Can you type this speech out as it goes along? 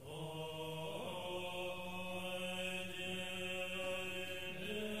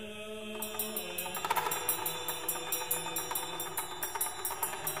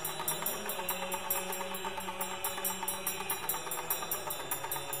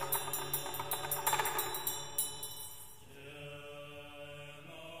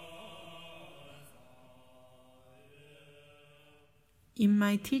In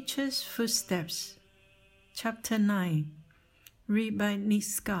My Teacher's Footsteps, Chapter 9, read by Nick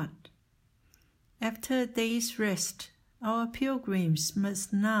Scott. After a day's rest, our pilgrims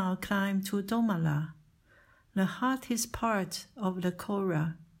must now climb to Dhaulmala, the hottest part of the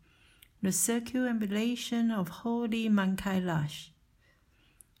Kora, the circumambulation of holy Mount Kailash.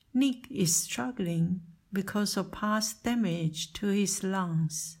 Nick is struggling because of past damage to his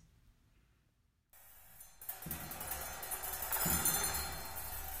lungs.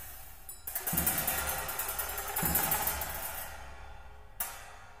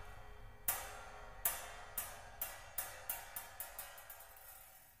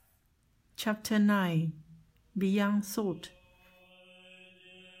 Chapter 9, Beyond Thought.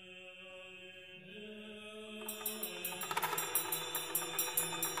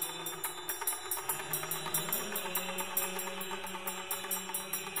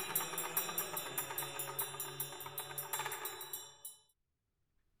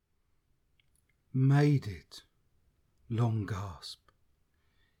 Made it. Long gasp.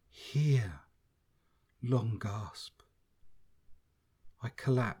 Here. Long gasp. I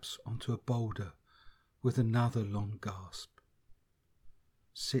collapse onto a boulder with another long gasp.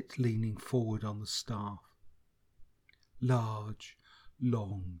 Sit leaning forward on the staff. Large,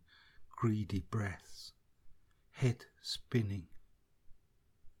 long, greedy breaths. Head spinning.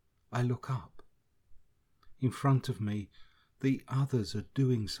 I look up. In front of me, the others are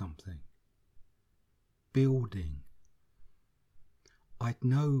doing something. Building. I'd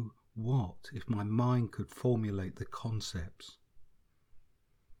know what if my mind could formulate the concepts.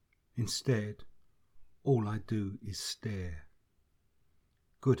 Instead, all I do is stare.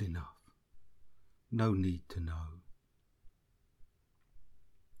 Good enough. No need to know.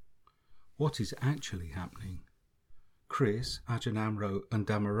 What is actually happening? Chris, Ajahn Amaro and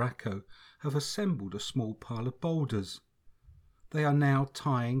Dhammarato have assembled a small pile of boulders. They are now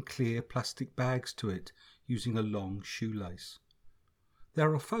tying clear plastic bags to it using a long shoelace.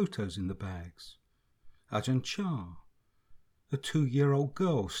 There are photos in the bags. Ajahn Chah, a 2-year-old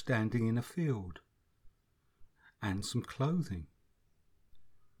girl standing in a field, and some clothing.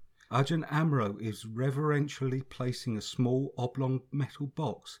 Ajahn Amaro is reverentially placing a small oblong metal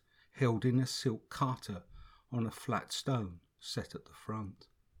box held in a silk kata on a flat stone set at the front.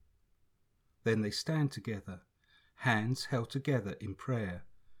 Then they stand together, hands held together in prayer,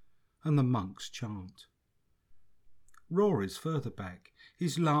 and the monks chant. Roar is further back,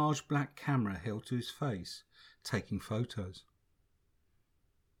 his large black camera held to his face, taking photos.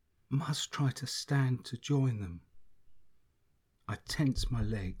 Must try to stand to join them. I tense my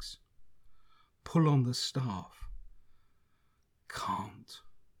legs, pull on the staff. Can't.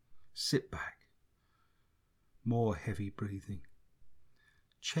 Sit back. More heavy breathing.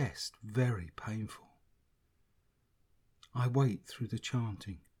 Chest very painful. I wait through the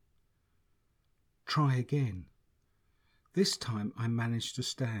chanting. Try again. This time I manage to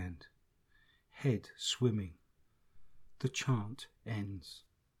stand. Head swimming. The chant ends.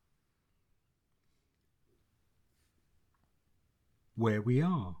 Where we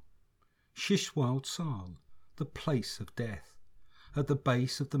are. Shishwal Sal, the place of death, at the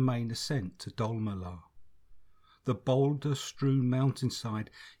base of the main ascent to Dhaulmala. The boulder-strewn mountainside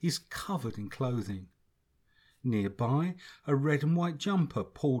is covered in clothing. Nearby, a red and white jumper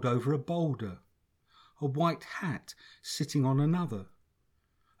pulled over a boulder, a white hat sitting on another,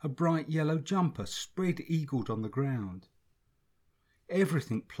 a bright yellow jumper spread-eagled on the ground.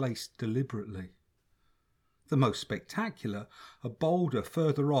 Everything placed deliberately. The most spectacular, a boulder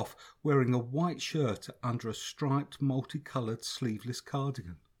further off wearing a white shirt under a striped multicoloured sleeveless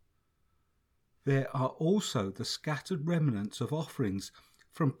cardigan. There are also the scattered remnants of offerings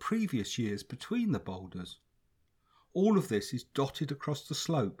from previous years between the boulders. All of this is dotted across the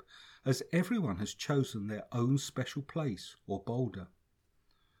slope as everyone has chosen their own special place or boulder.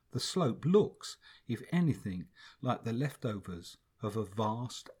 The slope looks, if anything, like the leftovers of a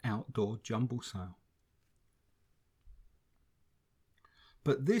vast outdoor jumble sale.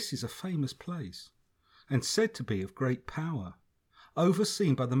 But this is a famous place, and said to be of great power,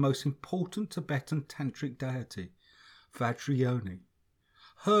 overseen by the most important Tibetan tantric deity, Vajrayoni.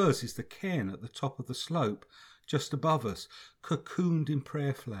 Hers is the cairn at the top of the slope, just above us, cocooned in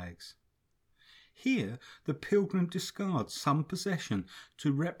prayer flags. Here the pilgrim discards some possession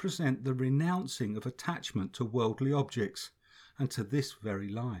to represent the renouncing of attachment to worldly objects and to this very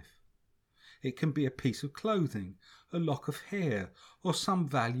life. It can be a piece of clothing, a lock of hair, or some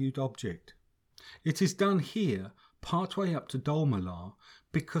valued object. It is done here, partway up to Dhaulmala,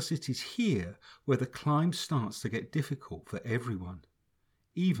 because it is here where the climb starts to get difficult for everyone,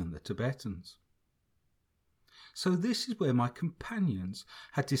 even the Tibetans. So this is where my companions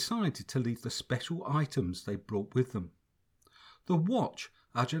had decided to leave the special items they brought with them. The watch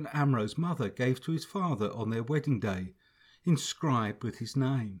Ajahn Amro's mother gave to his father on their wedding day, inscribed with his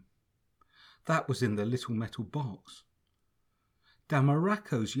name. That was in the little metal box.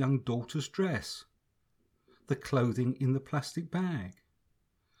 Dhammarako's young daughter's dress. The clothing in the plastic bag.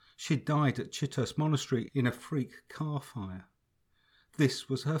 She died at Chithurst Monastery in a freak car fire. This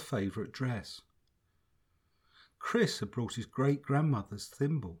was her favourite dress. Chris had brought his great-grandmother's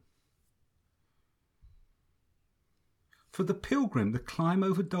thimble. For the pilgrim, the climb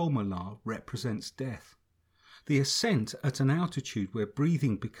over Dolmalar represents death. The ascent at an altitude where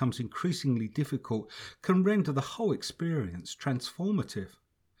breathing becomes increasingly difficult can render the whole experience transformative.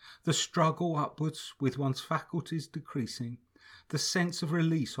 The struggle upwards with one's faculties decreasing, the sense of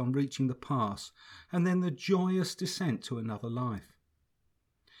release on reaching the pass, and then the joyous descent to another life.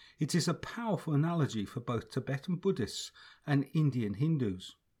 It is a powerful analogy for both Tibetan Buddhists and Indian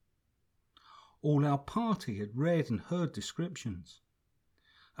Hindus. All our party had read and heard descriptions.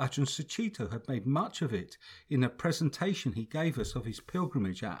 Ajahn Sucitto had made much of it in a presentation he gave us of his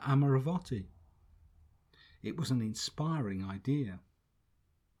pilgrimage at Amaravati. It was an inspiring idea.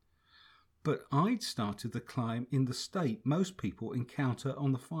 But I'd started the climb in the state most people encounter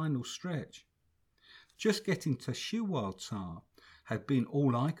on the final stretch. Just getting to Shiwaltsar had been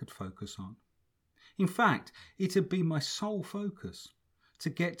all I could focus on. In fact, it had been my sole focus, to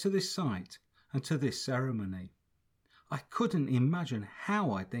get to this site and to this ceremony. I couldn't imagine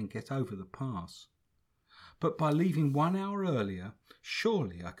how I'd then get over the pass. But by leaving 1 hour earlier,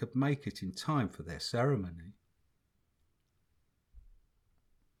 surely I could make it in time for their ceremony.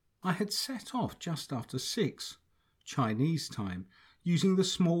 I had set off just after 6, Chinese time, using the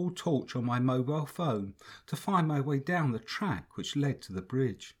small torch on my mobile phone to find my way down the track which led to the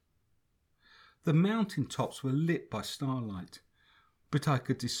bridge. The mountain tops were lit by starlight, but I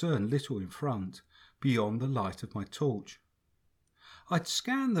could discern little in front, beyond the light of my torch. I'd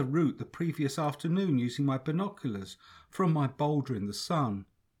scanned the route the previous afternoon using my binoculars from my boulder in the sun.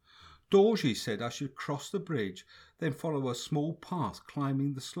 Dorji said I should cross the bridge, then follow a small path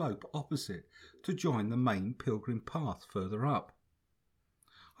climbing the slope opposite to join the main pilgrim path further up.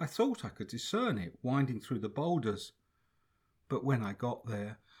 I thought I could discern it winding through the boulders, but when I got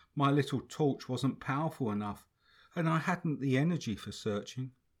there, my little torch wasn't powerful enough, and I hadn't the energy for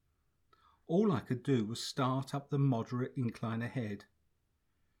searching. All I could do was start up the moderate incline ahead.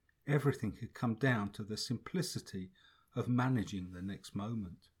 Everything had come down to the simplicity of managing the next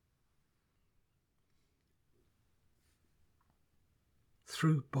moment.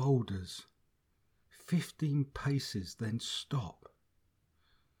 Through boulders, 15 paces, then stop.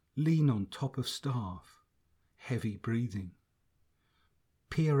 Lean on top of staff, heavy breathing.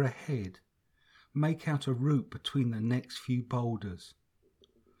 Peer ahead, make out a route between the next few boulders.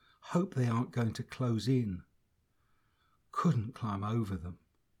 Hope they aren't going to close in. Couldn't climb over them.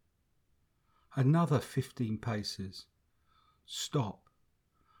 Another 15 paces. Stop.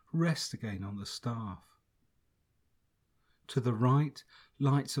 Rest again on the staff. To the right,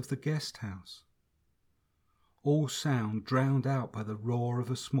 lights of the guest house. All sound drowned out by the roar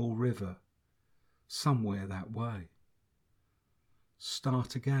of a small river, somewhere that way.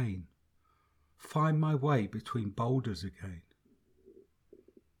 Start again. Find my way between boulders again.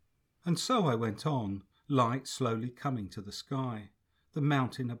 And so I went on, light slowly coming to the sky, the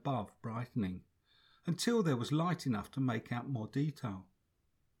mountain above brightening, until there was light enough to make out more detail.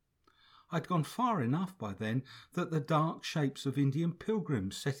 I'd gone far enough by then that the dark shapes of Indian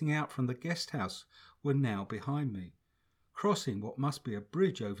pilgrims setting out from the guest house were now behind me, crossing what must be a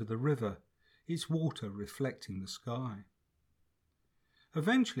bridge over the river, its water reflecting the sky.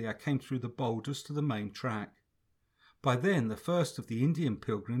 Eventually I came through the boulders to the main track. By then the first of the Indian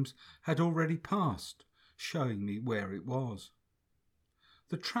pilgrims had already passed, showing me where it was.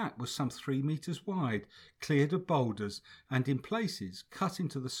 The track was some 3 meters wide, cleared of boulders and in places cut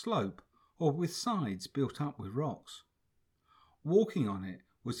into the slope or with sides built up with rocks. Walking on it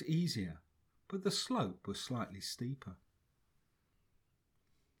was easier, but the slope was slightly steeper.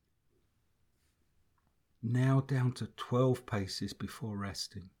 Now down to 12 paces before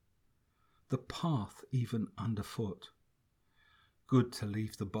resting. The path even underfoot. Good to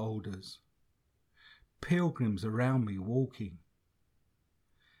leave the boulders. Pilgrims around me walking.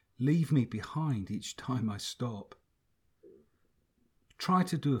 Leave me behind each time I stop. Try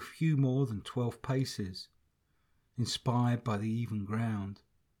to do a few more than 12 paces, inspired by the even ground.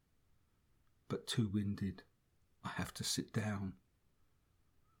 But too winded, I have to sit down.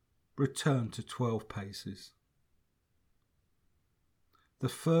 Return to 12 paces. The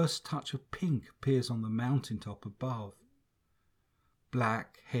first touch of pink appears on the mountaintop above.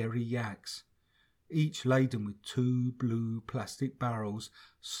 Black, hairy yaks, each laden with 2 blue plastic barrels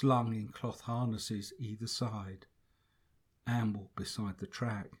slung in cloth harnesses either side, amble beside the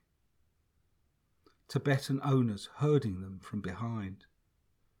track. Tibetan owners herding them from behind.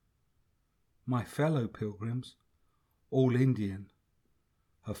 My fellow pilgrims, all Indian,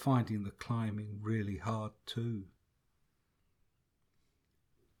 are finding the climbing really hard too.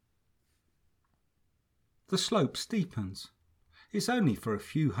 The slope steepens. It's only for a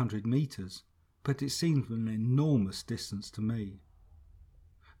few 100 metres, but it seems an enormous distance to me.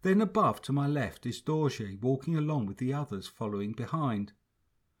 Then above to my left is Dorje walking along with the others following behind.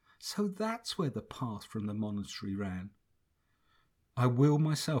 So that's where the path from the monastery ran. I wheel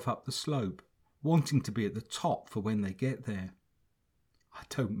myself up the slope, wanting to be at the top for when they get there. I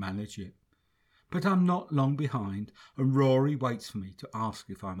don't manage it, but I'm not long behind, and Rory waits for me to ask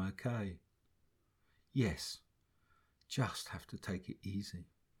if I'm okay. Yes, just have to take it easy.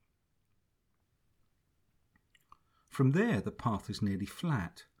 From there the path is nearly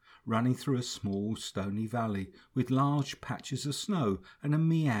flat, running through a small stony valley with large patches of snow and a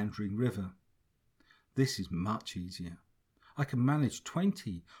meandering river. This is much easier. I can manage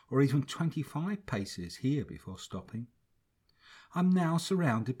 20 or even 25 paces here before stopping. I'm now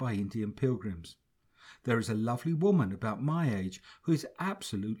surrounded by Indian pilgrims. There is a lovely woman about my age who is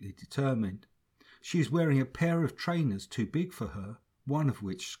absolutely determined. She is wearing a pair of trainers too big for her, one of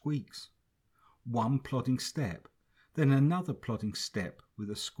which squeaks. One plodding step, then another plodding step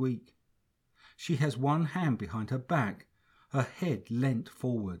with a squeak. She has one hand behind her back, her head leant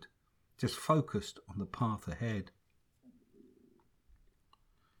forward, just focused on the path ahead.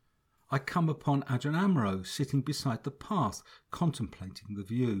 I come upon Ajahn Amaro sitting beside the path, contemplating the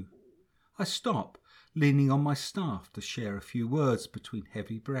view. I stop, leaning on my staff to share a few words between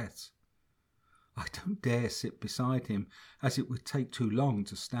heavy breaths. I don't dare sit beside him, as it would take too long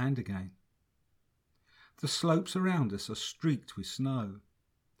to stand again. The slopes around us are streaked with snow.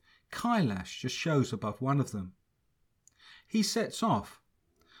 Kailash just shows above one of them. He sets off.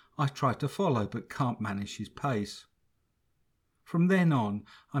 I try to follow but can't manage his pace. From then on,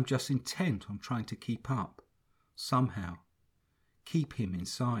 I'm just intent on trying to keep up, somehow. Keep him in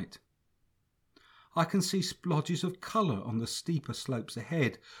sight. I can see splodges of colour on the steeper slopes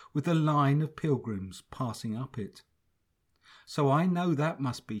ahead, with a line of pilgrims passing up it. So I know that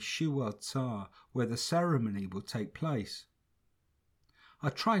must be Shiwal Tsar, where the ceremony will take place. I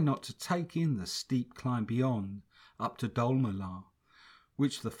try not to take in the steep climb beyond, up to Dolmala,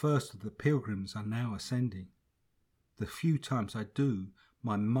 which the first of the pilgrims are now ascending. The few times I do,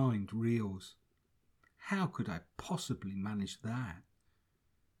 my mind reels. How could I possibly manage that?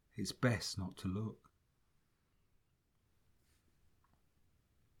 It's best not to look.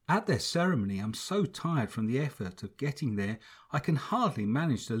 At their ceremony, I'm so tired from the effort of getting there, I can hardly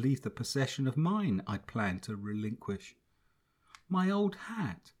manage to leave the possession of mine I'd planned to relinquish. My old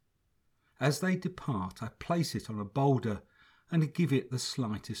hat. As they depart, I place it on a boulder and give it the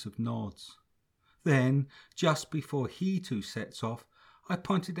slightest of nods. Then, just before he too sets off, I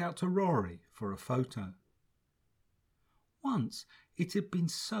point it out to Rory for a photo. Once it had been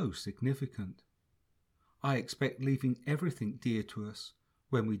so significant. I expect leaving everything dear to us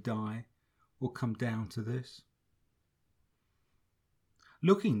when we die will come down to this.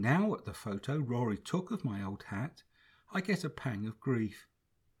 Looking now at the photo Rory took of my old hat, I get a pang of grief.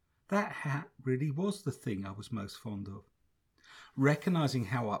 That hat really was the thing I was most fond of. Recognising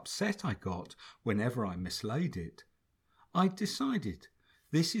how upset I got whenever I mislaid it, I decided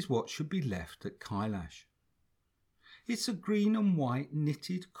this is what should be left at Kailash. It's a green and white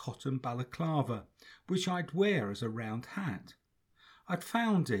knitted cotton balaclava, which I'd wear as a round hat. I'd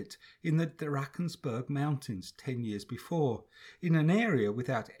found it in the Drakensberg Mountains 10 years before, in an area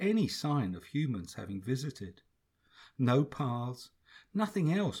without any sign of humans having visited. No paths,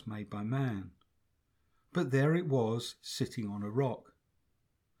 nothing else made by man. But there it was, sitting on a rock.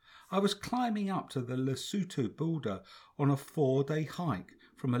 I was climbing up to the Lesotho border on a 4-day hike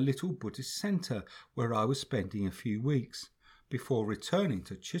from a little Buddhist centre where I was spending a few weeks, before returning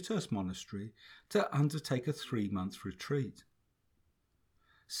to Chithurst Monastery to undertake a 3-month retreat.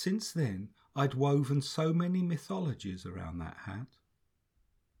 Since then, I'd woven so many mythologies around that hat.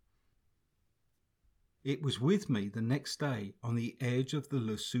 It was with me the next day on the edge of the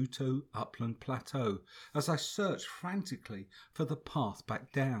Lesotho upland plateau as I searched frantically for the path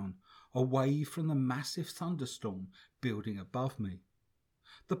back down, away from the massive thunderstorm building above me.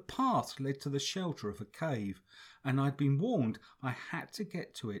 The path led to the shelter of a cave, and I'd been warned I had to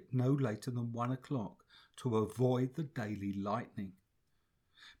get to it no later than 1 o'clock to avoid the daily lightning.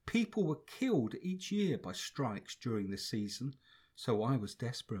 People were killed each year by strikes during this season, so I was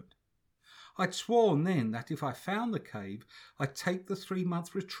desperate. I'd sworn then that if I found the cave, I'd take the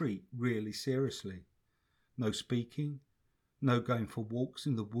 3-month retreat really seriously. No speaking, no going for walks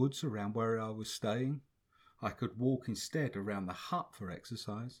in the woods around where I was staying. I could walk instead around the hut for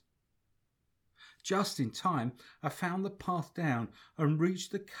exercise. Just in time, I found the path down and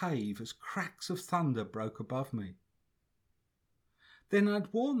reached the cave as cracks of thunder broke above me. Then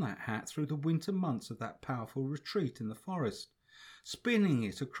I'd worn that hat through the winter months of that powerful retreat in the forest, spinning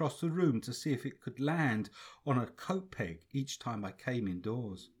it across the room to see if it could land on a coat peg each time I came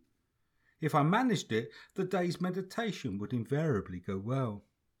indoors. If I managed it, the day's meditation would invariably go well.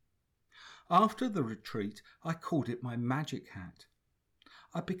 After the retreat, I called it my magic hat.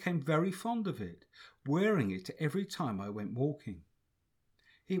 I became very fond of it, wearing it every time I went walking.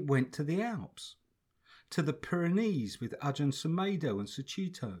 It went to the Alps, to the Pyrenees with Ajahn Sumedho and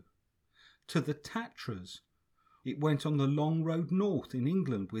Sucitto, to the Tatras. It went on the long road north in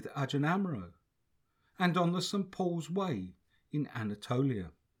England with Ajahn Amaro, and on the St. Paul's Way in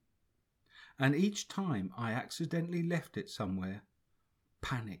Anatolia. And each time I accidentally left it somewhere,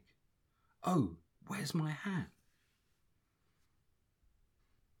 panic. Oh, where's my hat?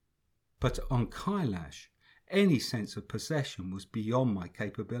 But on Kailash, any sense of possession was beyond my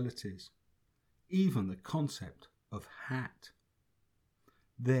capabilities, even the concept of hat.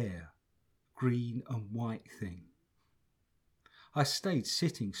 There, green and white thing. I stayed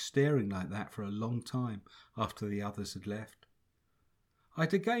sitting staring like that for a long time after the others had left.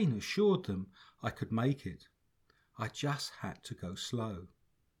 I'd again assured them I could make it. I just had to go slow.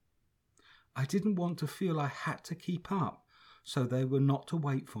 I didn't want to feel I had to keep up, so they were not to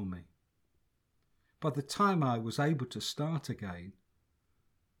wait for me. By the time I was able to start again,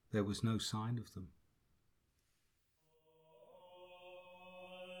 there was no sign of them.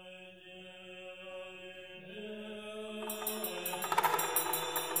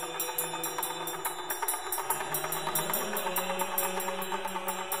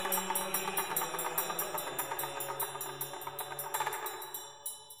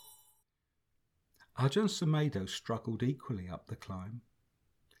 Ajahn Sumedho struggled equally up the climb.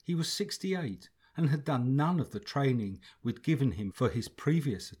 He was 68 and had done none of the training we'd given him for his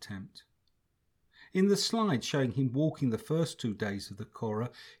previous attempt. In the slide showing him walking the first 2 days of the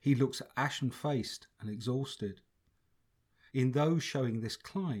Kora, he looks ashen-faced and exhausted. In those showing this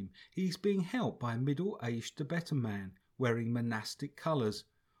climb, he's being helped by a middle-aged Tibetan man wearing monastic colours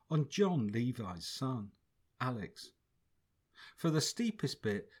on John Levi's son, Alex. For the steepest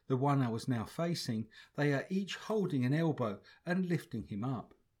bit, the one I was now facing, they are each holding an elbow and lifting him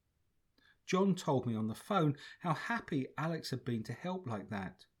up. John told me on the phone how happy Alex had been to help like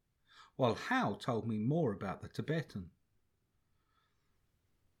that, while Hal told me more about the Tibetan.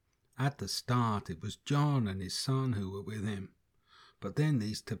 At the start it was John and his son who were with him, but then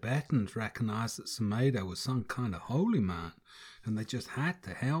these Tibetans recognised that Sumedho was some kind of holy man, and they just had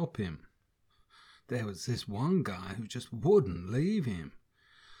to help him. There was this one guy who just wouldn't leave him.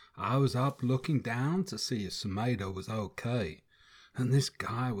 I was up looking down to see if Sumedho was okay, and this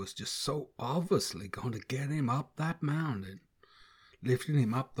guy was just so obviously going to get him up that mountain, lifting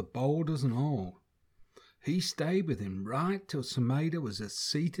him up the boulders and all. He stayed with him right till Sumedho was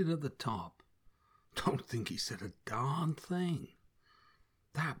seated at the top. Don't think he said a darn thing.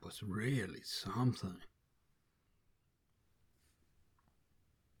 That was really something.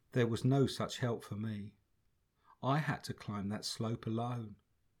 There was no such help for me. I had to climb that slope alone.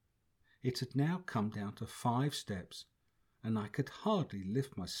 It had now come down to 5 steps, and I could hardly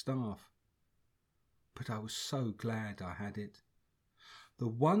lift my staff. But I was so glad I had it. The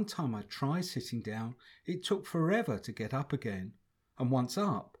one time I tried sitting down, it took forever to get up again, and once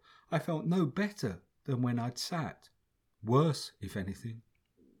up, I felt no better than when I'd sat. Worse, if anything.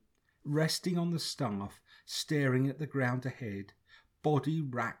 Resting on the staff, staring at the ground ahead, body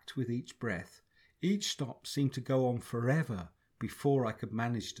racked with each breath, each stop seemed to go on forever before I could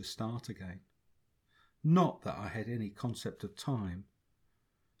manage to start again. Not that I had any concept of time,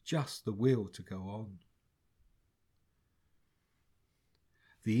 just the will to go on.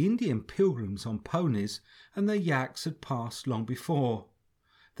 The Indian pilgrims on ponies and the yaks had passed long before,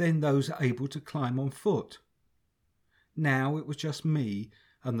 then those able to climb on foot. Now it was just me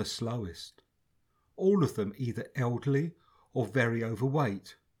and the slowest, all of them either elderly or very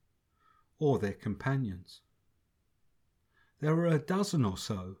overweight, or their companions. There were a dozen or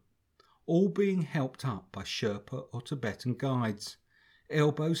so, all being helped up by Sherpa or Tibetan guides,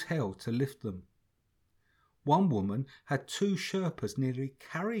 elbows held to lift them. One woman had 2 Sherpas nearly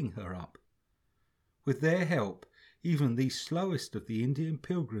carrying her up. With their help, Even these slowest of the Indian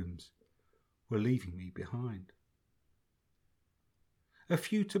pilgrims were leaving me behind. A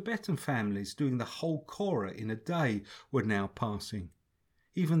few Tibetan families doing the whole Kora in a day were now passing.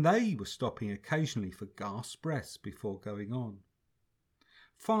 Even they were stopping occasionally for gasp breaths before going on.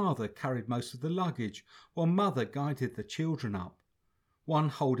 Father carried most of the luggage, while Mother guided the children up, one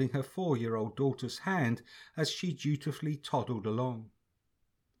holding her 4-year-old daughter's hand as she dutifully toddled along.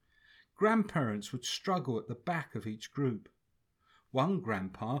 Grandparents would struggle at the back of each group. One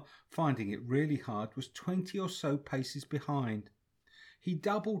grandpa, finding it really hard, was 20 or so paces behind. He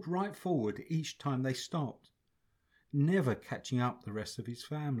doubled right forward each time they stopped, never catching up the rest of his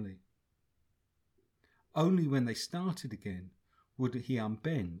family. Only when they started again would he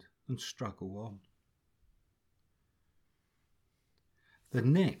unbend and struggle on. The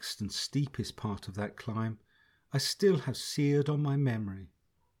next and steepest part of that climb I still have seared on my memory.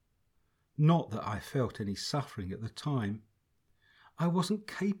 Not that I felt any suffering at the time. I wasn't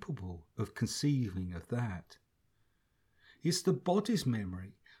capable of conceiving of that. It's the body's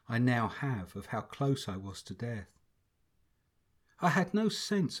memory I now have of how close I was to death. I had no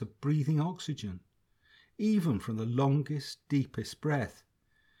sense of breathing oxygen, even from the longest, deepest breath,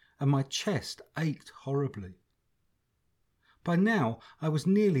 and my chest ached horribly. By now I was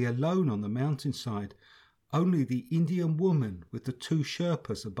nearly alone on the mountainside, only the Indian woman with the 2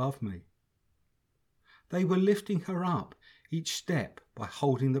 Sherpas above me. They were lifting her up each step by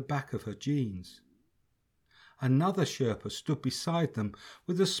holding the back of her jeans. Another Sherpa stood beside them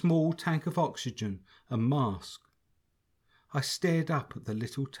with a small tank of oxygen and mask. I stared up at the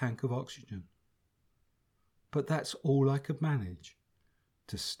little tank of oxygen. But that's all I could manage,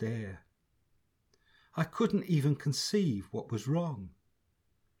 to stare. I couldn't even conceive what was wrong.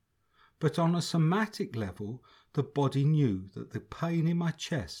 But on a somatic level, the body knew that the pain in my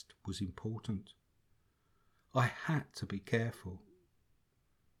chest was important. I had to be careful.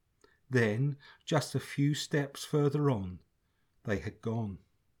 Then, just a few steps further on, they had gone.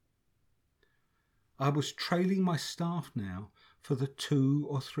 I was trailing my staff now for the 2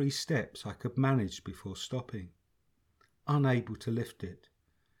 or 3 steps I could manage before stopping. Unable to lift it,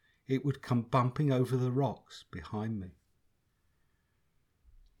 it would come bumping over the rocks behind me.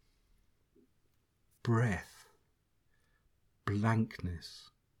 Breath, blankness,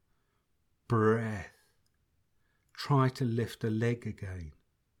 breath. Try to lift a leg again.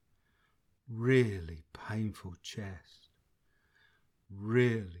 Really painful chest.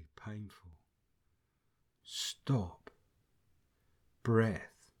 Really painful. Stop.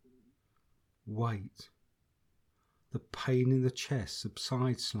 Breath. Wait. The pain in the chest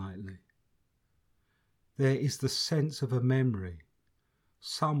subsides slightly. There is the sense of a memory,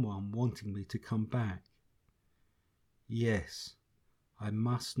 someone wanting me to come back. Yes, I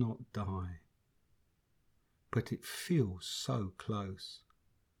must not die. But it feels so close.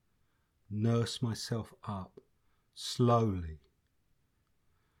 Nurse myself up, slowly.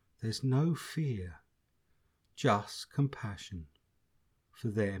 There's no fear, just compassion, for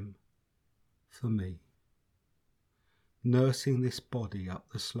them, for me. Nursing this body up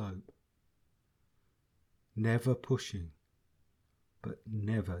the slope. Never pushing, but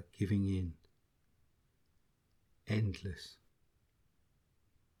never giving in. Endless.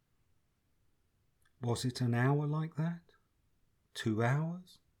 Was it an hour like that? 2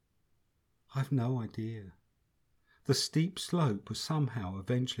 hours? I've no idea. The steep slope was somehow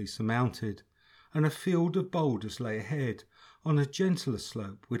eventually surmounted, and a field of boulders lay ahead on a gentler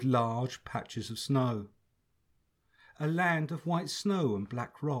slope with large patches of snow. A land of white snow and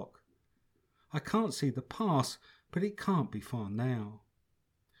black rock. I can't see the pass, but it can't be far now.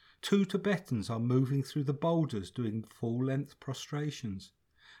 2 Tibetans are moving through the boulders doing full-length prostrations,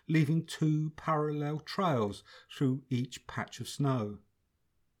 leaving 2 parallel trails through each patch of snow.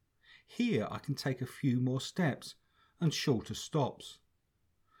 Here I can take a few more steps and shorter stops.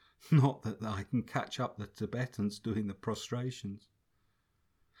 Not that I can catch up the Tibetans doing the prostrations.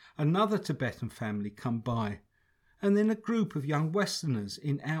 Another Tibetan family come by, and then a group of young Westerners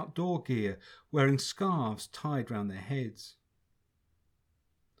in outdoor gear wearing scarves tied round their heads.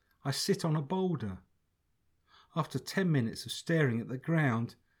 I sit on a boulder. After 10 minutes of staring at the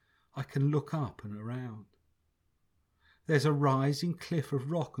ground, I can look up and around. There's a rising cliff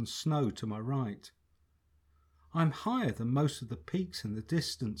of rock and snow to my right. I'm higher than most of the peaks in the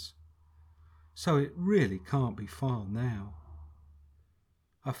distance, so it really can't be far now.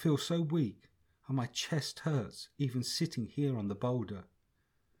 I feel so weak and my chest hurts even sitting here on the boulder,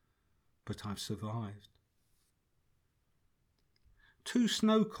 but I've survived. 2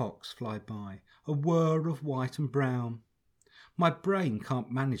 snowcocks fly by, a whir of white and brown. My brain can't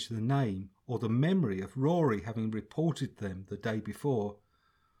manage the name or the memory of Rory having reported them the day before.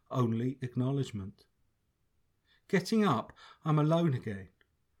 Only acknowledgement. Getting up, I'm alone again.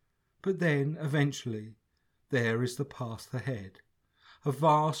 But then, eventually, there is the path ahead. A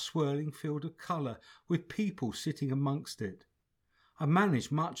vast swirling field of colour with people sitting amongst it. I manage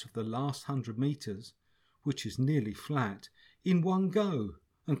much of the last 100 metres, which is nearly flat, in one go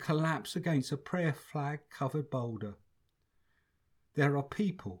and collapse against a prayer flag covered boulder. There are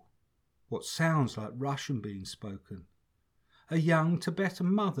people, what sounds like Russian being spoken. A young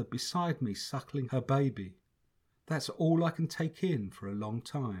Tibetan mother beside me suckling her baby. That's all I can take in for a long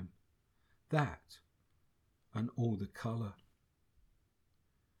time. That and all the colour.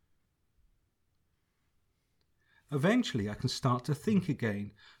 Eventually I can start to think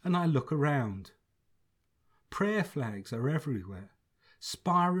again, and I look around. Prayer flags are everywhere,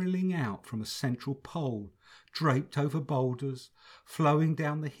 spiralling out from a central pole, draped over boulders, flowing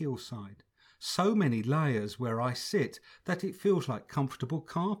down the hillside. So many layers where I sit that it feels like comfortable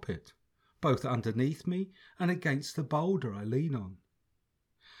carpet, both underneath me and against the boulder I lean on.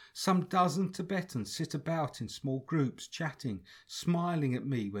 Some dozen Tibetans sit about in small groups, chatting, smiling at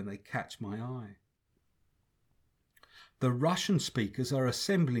me when they catch my eye. The Russian speakers are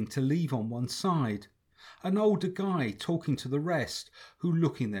assembling to leave on one side. An older guy talking to the rest, who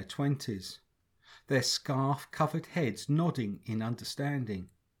look in their 20s. Their scarf-covered heads nodding in understanding.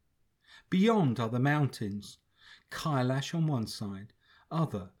 Beyond are the mountains, Kailash on one side,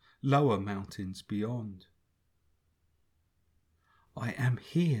 other, lower mountains beyond. I am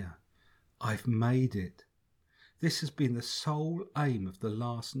here. I've made it. This has been the sole aim of the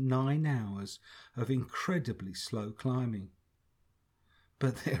last 9 hours of incredibly slow climbing.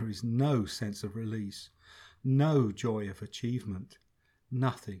 But there is no sense of release, no joy of achievement,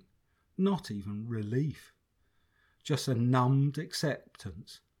 nothing, not even relief. Just a numbed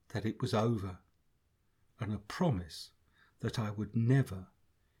acceptance that it was over, and a promise that I would never,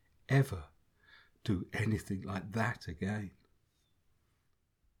 ever do anything like that again.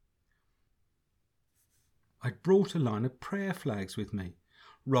 I'd brought a line of prayer flags with me,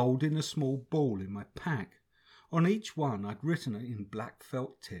 rolled in a small ball in my pack. On each one I'd written in black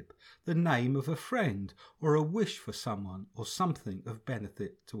felt tip the name of a friend or a wish for someone or something of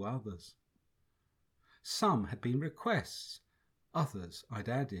benefit to others. Some had been requests, others I'd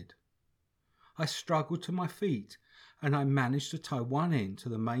added. I struggled to my feet, and I managed to tie one end to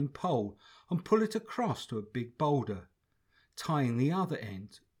the main pole and pull it across to a big boulder, tying the other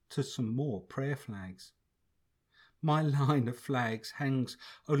end to some more prayer flags. My line of flags hangs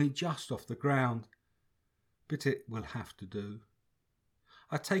only just off the ground, but it will have to do.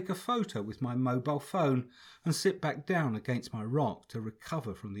 I take a photo with my mobile phone and sit back down against my rock to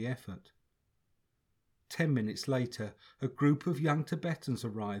recover from the effort. 10 minutes later, a group of young Tibetans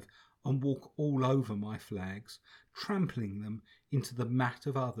arrive and walk all over my flags, trampling them into the mat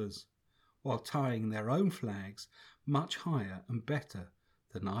of others, while tying their own flags much higher and better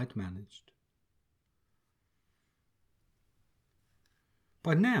than I'd managed.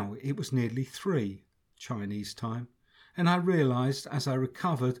 By now it was nearly 3 Chinese time, and I realised as I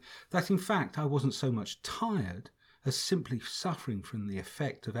recovered that in fact I wasn't so much tired as simply suffering from the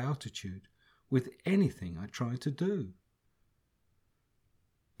effect of altitude with anything I tried to do.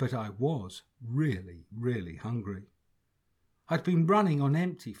 But I was really, really hungry. I'd been running on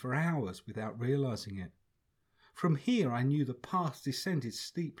empty for hours without realising it. From here I knew the path descended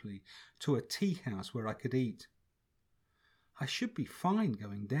steeply to a tea house where I could eat. I should be fine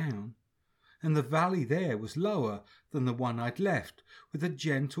going down, and the valley there was lower than the one I'd left, with a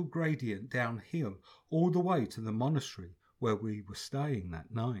gentle gradient downhill all the way to the monastery where we were staying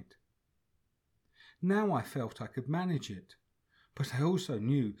that night. Now I felt I could manage it, but I also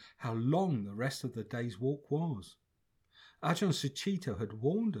knew how long the rest of the day's walk was. Ajahn Sucitto had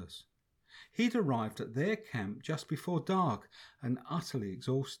warned us. He'd arrived at their camp just before dark and utterly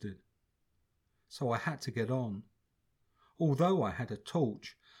exhausted. So I had to get on. Although I had a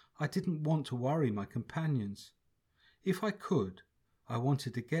torch, I didn't want to worry my companions. If I could, I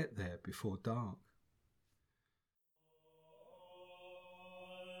wanted to get there before dark.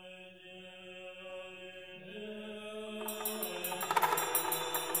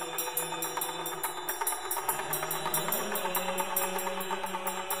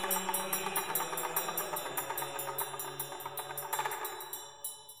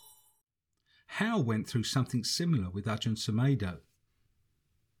 Hal went through something similar with Ajahn Sumedho.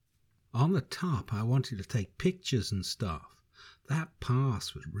 On the top, I wanted to take pictures and stuff. That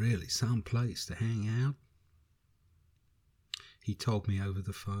pass was really some place to hang out, he told me over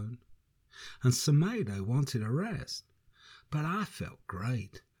the phone. And Sumedho wanted a rest. But I felt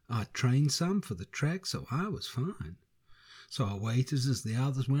great. I'd trained some for the trek, so I was fine. So I waited as the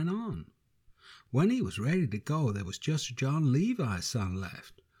others went on. When he was ready to go, there was just John Levi's son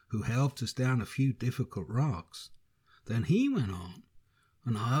left, who helped us down a few difficult rocks. Then he went on,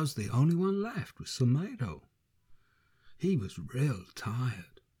 and I was the only one left with Salmedo. He was real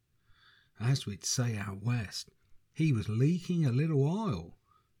tired. As we'd say out west, he was leaking a little oil.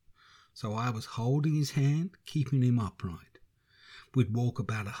 So I was holding his hand, keeping him upright. We'd walk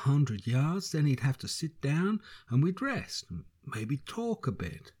about 100 yards, then he'd have to sit down and we'd rest and maybe talk a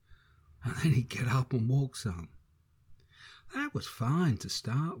bit. And then he'd get up and walk some. That was fine to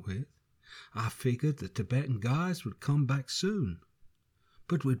start with. I figured the Tibetan guys would come back soon.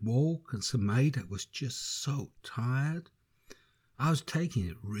 But we'd walk and Salmedo was just so tired. I was taking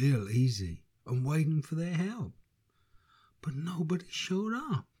it real easy and waiting for their help. But nobody showed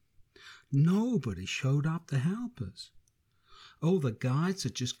up. Nobody showed up to help us. All the guides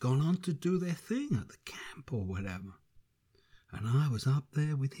had just gone on to do their thing at the camp or whatever. And I was up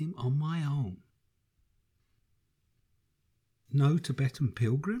there with him on my own. No Tibetan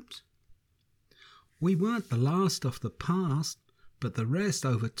pilgrims? We weren't the last off the pass, but the rest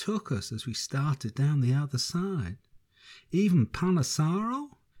overtook us as we started down the other side. Even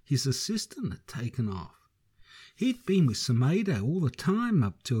Panasaro, his assistant, had taken off. He'd been with Salmedo all the time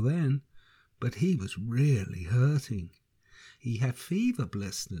up till then, but he was really hurting. He had fever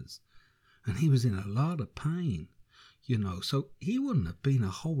blisters, and he was in a lot of pain, so he wouldn't have been a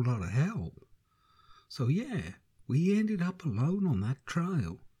whole lot of help. So yeah, we ended up alone on that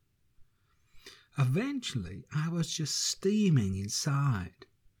trail. Eventually, I was just steaming inside,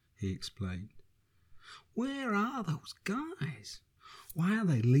 he explained. Where are those guys? Why are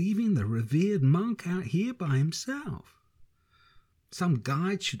they leaving the revered monk out here by himself? Some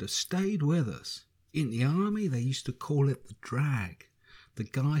guide should have stayed with us. In the army, they used to call it the drag, the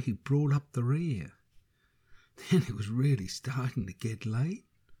guy who brought up the rear. Then it was really starting to get late.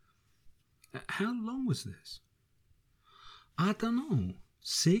 How long was this? I don't know,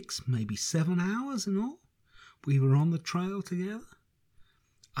 6, maybe 7 hours in all. We were on the trail together.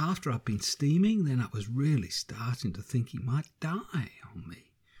 After I'd been steaming, then I was really starting to think he might die on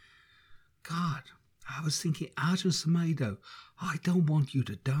me. God, I was thinking, Ajahn Salmedo, I don't want you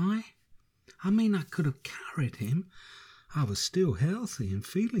to die. I mean, I could have carried him. I was still healthy and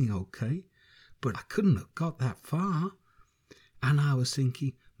feeling okay, but I couldn't have got that far. And I was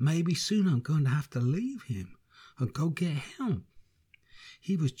thinking, maybe soon I'm going to have to leave him and go get help.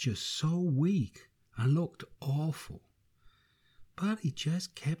 He was just so weak and looked awful. But he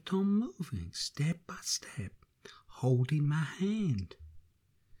just kept on moving, step by step, holding my hand,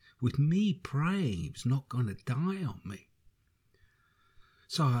 with me praying he was not going to die on me.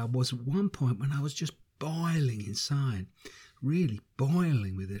 So I was at one point when I was just boiling inside, really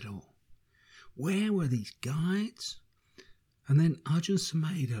boiling with it all. Where were these guides? And then Ajahn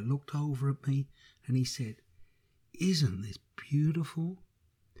Salmedo looked over at me and he said, "Isn't this beautiful?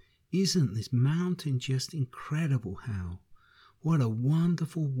 Isn't this mountain just incredible, Hal? What a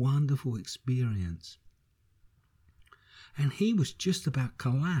wonderful, wonderful experience." And he was just about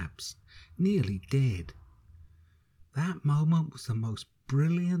collapsed, nearly dead. That moment was the most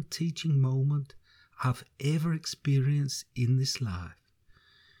brilliant teaching moment I've ever experienced in this life.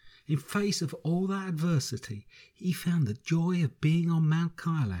 In face of all that adversity, he found the joy of being on Mount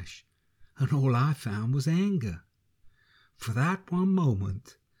Kailash, and all I found was anger. For that one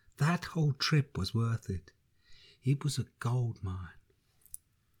moment, that whole trip was worth it. It was a gold mine.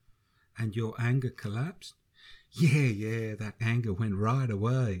 And your anger collapsed? Yeah, that anger went right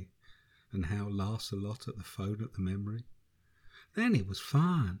away. And Hal laughs a lot at the phone at the memory. Then it was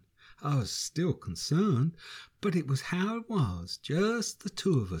fine. I was still concerned, but it was how it was, just the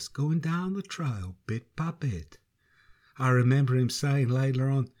two of us going down the trail bit by bit. I remember him saying later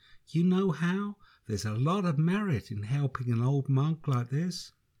on, "You know, Hal, there's a lot of merit in helping an old monk like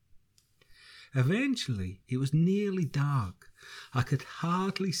this." Eventually, it was nearly dark. I could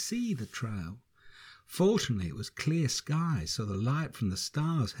hardly see the trail. Fortunately, it was clear sky, so the light from the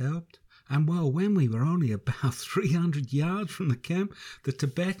stars helped. And well, when we were only about 300 yards from the camp, the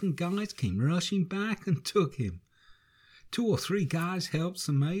Tibetan guides came rushing back and took him. 2 or 3 guys helped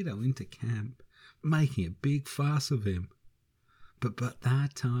Salmedo into camp, making a big fuss of him. But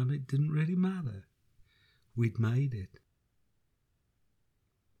that time it didn't really matter. We'd made it.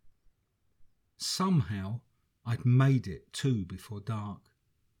 Somehow, I'd made it too before dark,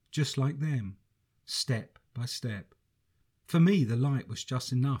 just like them, step by step. For me, the light was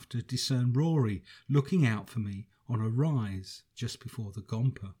just enough to discern Rory looking out for me on a rise just before the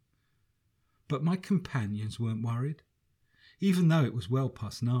Gompa. But my companions weren't worried. even though it was well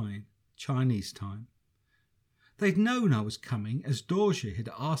past 9, Chinese time. They'd known I was coming as Dorje had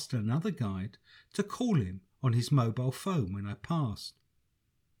asked another guide to call him on his mobile phone when I passed.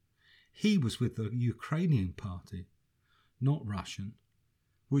 He was with the Ukrainian party, not Russian,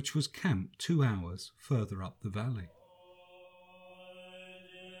 which was camped 2 hours further up the valley.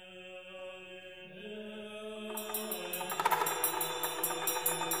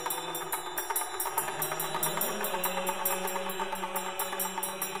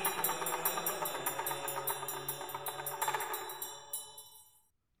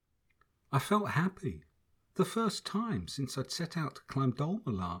 I felt happy, the first time since I'd set out to climb Dol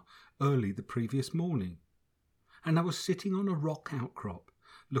Malar early the previous morning, and I was sitting on a rock outcrop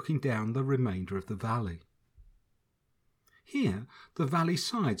looking down the remainder of the valley. Here the valley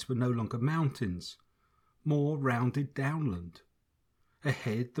sides were no longer mountains, more rounded downland.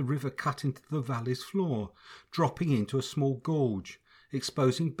 Ahead the river cut into the valley's floor, dropping into a small gorge,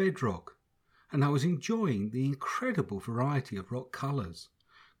 exposing bedrock, and I was enjoying the incredible variety of rock colours.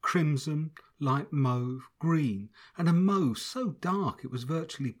 Crimson, light mauve, green, and a mauve so dark it was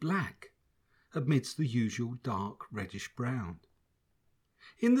virtually black, amidst the usual dark reddish brown.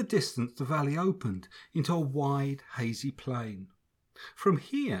 In the distance the valley opened into a wide, hazy plain. From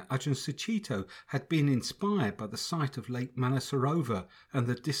here Ajahn Sucitto had been inspired by the sight of Lake Manasarovar and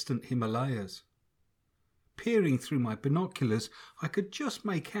the distant Himalayas. Peering through my binoculars, I could just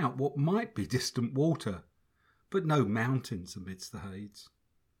make out what might be distant water, but no mountains amidst the haze.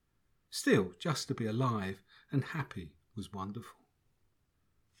 Still, just to be alive and happy was wonderful.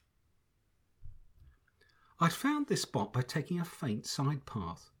 I'd found this spot by taking a faint side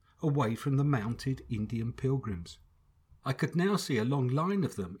path away from the mounted Indian pilgrims. I could now see a long line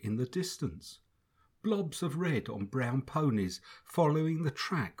of them in the distance, blobs of red on brown ponies following the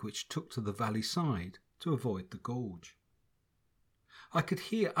track which took to the valley side to avoid the gorge. I could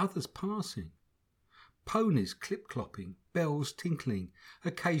hear others passing, ponies clip-clopping, bells tinkling,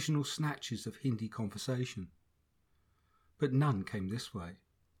 occasional snatches of Hindi conversation. But none came this way.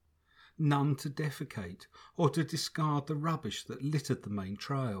 None to defecate or to discard the rubbish that littered the main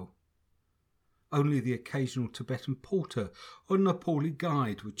trail. Only the occasional Tibetan porter or Nepali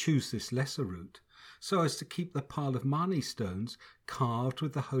guide would choose this lesser route, so as to keep the pile of mani stones carved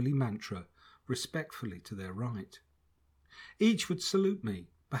with the holy mantra respectfully to their right. Each would salute me,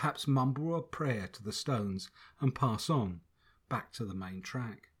 perhaps mumble a prayer to the stones, and pass on, back to the main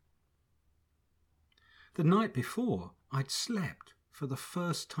track. The night before, I'd slept for the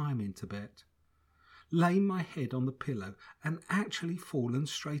first time in Tibet, lain my head on the pillow and actually fallen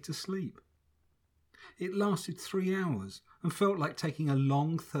straight asleep. It lasted 3 hours and felt like taking a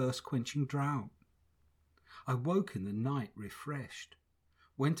long thirst-quenching draught. I woke in the night refreshed,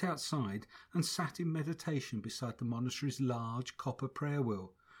 went outside and sat in meditation beside the monastery's large copper prayer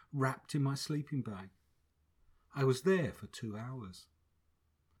wheel, wrapped in my sleeping bag. I was there for 2 hours.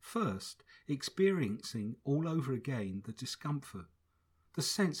 First, experiencing all over again the discomfort, the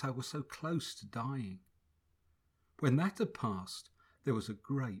sense I was so close to dying. When that had passed, there was a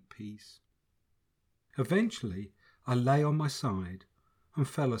great peace. Eventually, I lay on my side and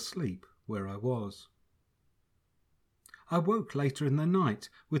fell asleep where I was. I woke later in the night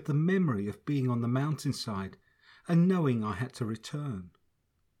with the memory of being on the mountainside and knowing I had to return.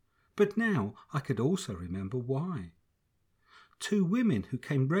 But now I could also remember why. 2 women who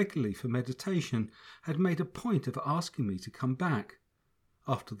came regularly for meditation had made a point of asking me to come back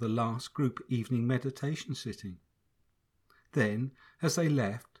after the last group evening meditation sitting. Then, as they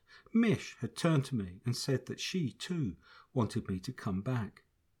left, Mish had turned to me and said that she too wanted me to come back.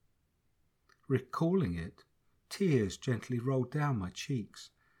 Recalling it, tears gently rolled down my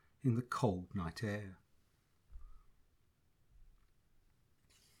cheeks in the cold night air.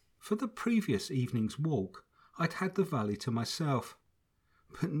 For the previous evening's walk, I'd had the valley to myself,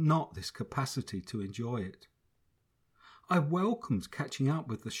 but not this capacity to enjoy it. I welcomed catching up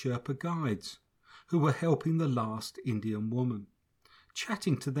with the Sherpa guides, who were helping the last Indian woman.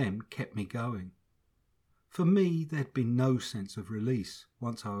 Chatting to them kept me going. For me, there'd been no sense of release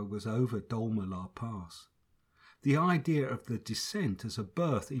once I was over Dol Malar Pass. The idea of the descent as a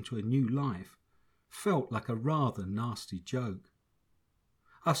birth into a new life felt like a rather nasty joke.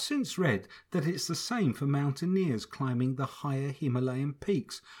 I've since read that it's the same for mountaineers climbing the higher Himalayan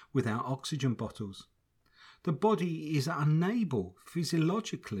peaks without oxygen bottles. The body is unable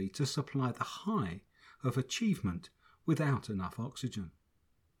physiologically to supply the high of achievement without enough oxygen.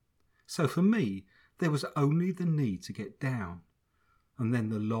 So for me, there was only the need to get down, and then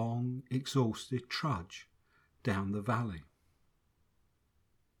the long, exhausted trudge down the valley.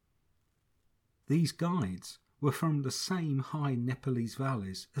 These guides were from the same high Nepalese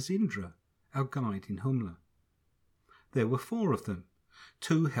valleys as Indra, our guide in Humla. There were 4 of them,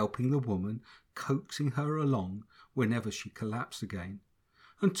 2 helping the woman, coaxing her along whenever she collapsed again,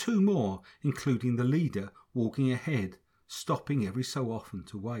 and 2 more, including the leader, walking ahead, stopping every so often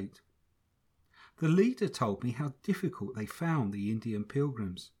to wait. The leader told me how difficult they found the Indian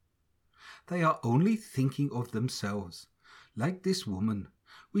pilgrims. They are only thinking of themselves. Like this woman,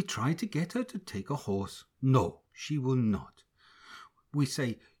 we try to get her to take a horse. No, she will not. We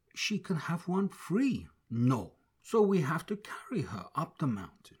say she can have one free. No, so we have to carry her up the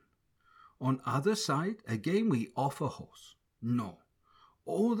mountain. On other side, again we offer horse. No.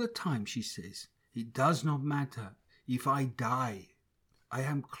 All the time she says, it does not matter if I die. I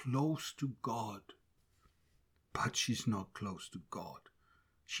am close to God. But she's not close to God.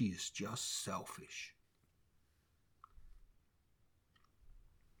 She is just selfish.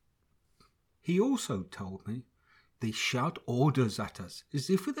 He also told me they shout orders at us as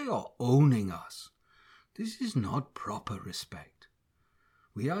if they are owning us. This is not proper respect.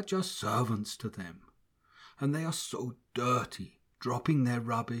 We are just servants to them, and they are so dirty, dropping their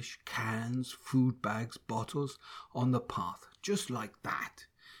rubbish, cans, food bags, bottles on the path, just like that.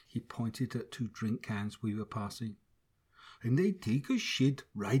 He pointed at 2 drink cans we were passing. And they take a shit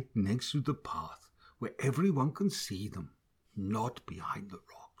right next to the path, where everyone can see them, not behind the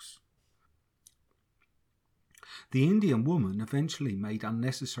rocks. The Indian woman eventually made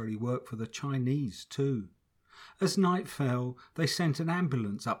unnecessary work for the Chinese too. As night fell, they sent an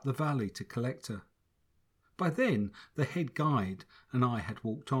ambulance up the valley to collect her. By then, the head guide and I had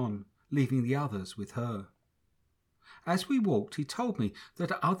walked on, leaving the others with her. As we walked, he told me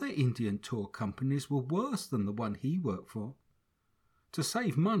that other Indian tour companies were worse than the one he worked for. To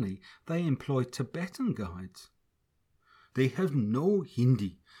save money, they employed Tibetan guides. They have no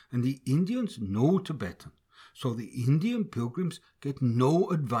Hindi, and the Indians no Tibetan, so the Indian pilgrims get no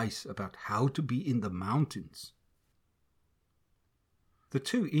advice about how to be in the mountains. The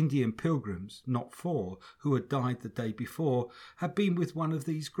 2 Indian pilgrims, not 4, who had died the day before, had been with one of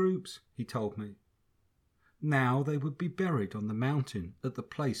these groups, he told me. Now they would be buried on the mountain at the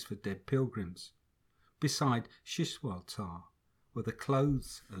place for dead pilgrims, beside Shishwaltar, where the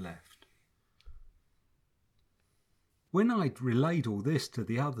clothes are left. When I'd relayed all this to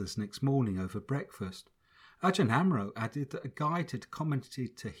the others next morning over breakfast, Ajahn Amaro added that a guide had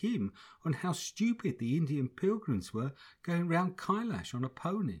commented to him on how stupid the Indian pilgrims were going round Kailash on a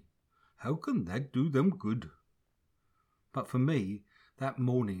pony. How can that do them good? But for me, that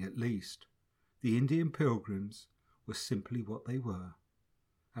morning at least, the Indian pilgrims were simply what they were.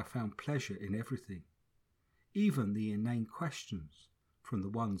 I found pleasure in everything, even the inane questions from the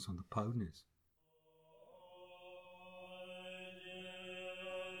ones on the ponies.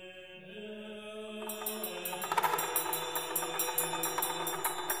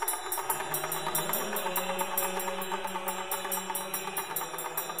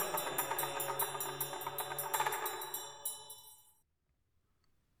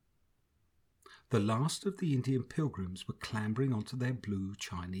 The last of the Indian pilgrims were clambering onto their blue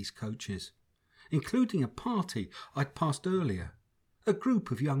Chinese coaches, including a party I'd passed earlier, a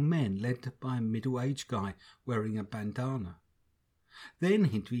group of young men led by a middle-aged guy wearing a bandana. Then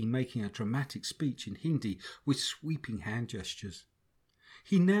he'd been making a dramatic speech in Hindi with sweeping hand gestures.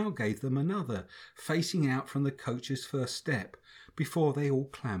 He now gave them another, facing out from the coach's first step, before they all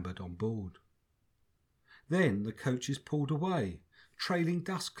clambered on board. Then the coaches pulled away, trailing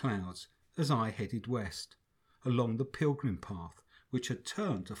dust clouds, as I headed west, along the pilgrim path which had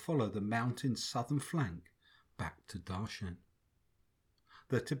turned to follow the mountain's southern flank back to Darshan.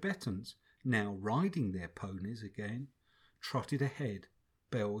 The Tibetans, now riding their ponies again, trotted ahead,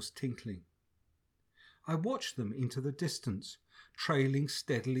 bells tinkling. I watched them into the distance, trailing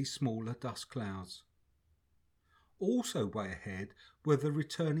steadily smaller dust clouds. Also way ahead were the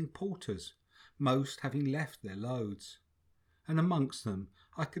returning porters, most having left their loads, and amongst them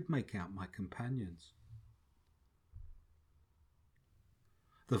I could make out my companions.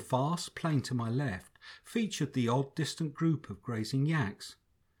 The vast plain to my left featured the odd distant group of grazing yaks,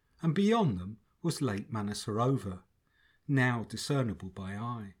 and beyond them was Lake Manasarovar, now discernible by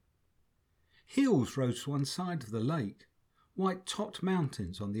eye. Hills rose to one side of the lake, white-topped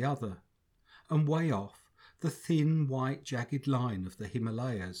mountains on the other, and way off the thin white jagged line of the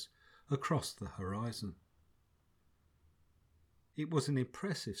Himalayas across the horizon. It was an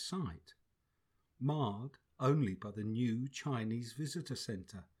impressive sight, marred only by the new Chinese visitor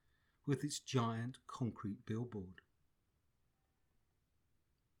centre with its giant concrete billboard.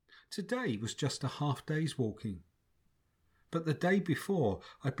 Today was just a half day's walking, but the day before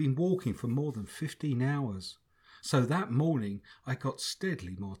I'd been walking for more than 15 hours, So that morning I got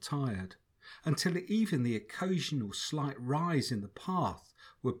steadily more tired, until even the occasional slight rise in the path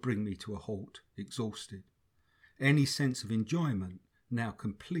would bring me to a halt, exhausted. Any sense of enjoyment now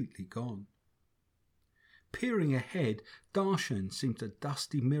completely gone. Peering ahead, Darshan seemed a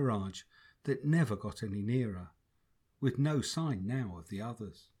dusty mirage that never got any nearer, with no sign now of the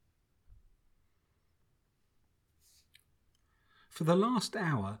others. For the last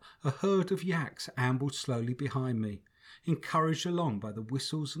hour, a herd of yaks ambled slowly behind me, encouraged along by the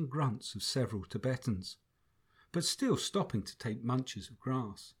whistles and grunts of several Tibetans, but still stopping to take munches of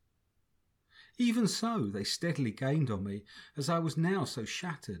grass. Even so, they steadily gained on me, as I was now so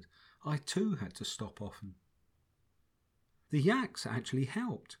shattered I too had to stop often. The yaks actually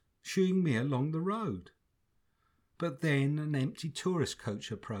helped, shooing me along the road. But then an empty tourist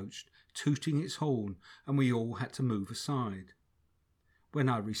coach approached, tooting its horn, and we all had to move aside. When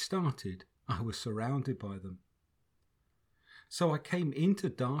I restarted, I was surrounded by them. So I came into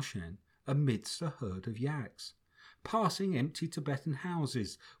Darshan amidst a herd of yaks, passing empty Tibetan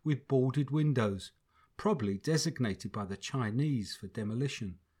houses with boarded windows, probably designated by the Chinese for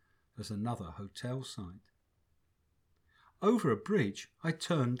demolition as another hotel site. Over a bridge, I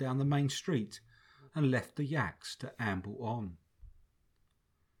turned down the main street and left the yaks to amble on.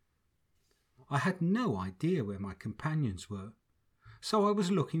 I had no idea where my companions were, so I was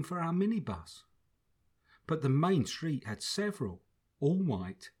looking for our minibus. But the main street had several, all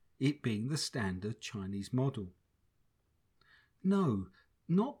white, it being the standard Chinese model. No,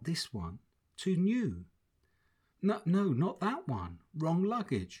 not this one, too new. No, not that one, wrong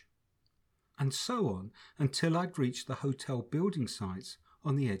luggage. And so on until I'd reached the hotel building sites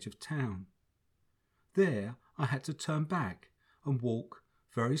on the edge of town. There I had to turn back and walk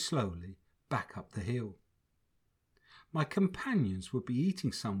very slowly back up the hill. My companions would be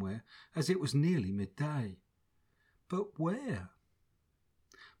eating somewhere, as it was nearly midday. But where?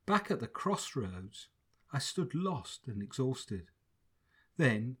 Back at the crossroads, I stood lost and exhausted.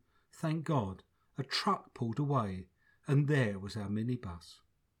 Then, thank God, a truck pulled away, and there was our minibus.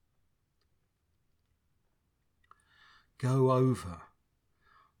 Go over.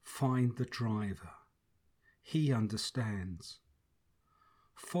 Find the driver. He understands.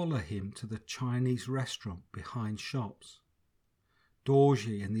 Follow him to the Chinese restaurant behind shops.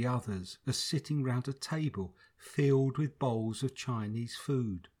 Dorji and the others are sitting round a table filled with bowls of Chinese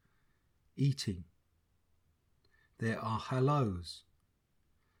food, eating. There are hellos.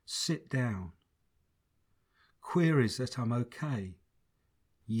 Sit down. Queries that I'm okay.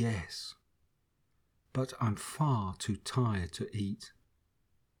 Yes. But I'm far too tired to eat.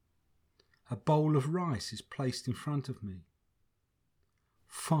 A bowl of rice is placed in front of me.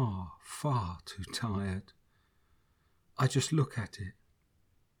 Far, far too tired. I just look at it,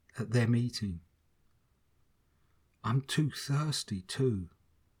 at them eating. I'm too thirsty too.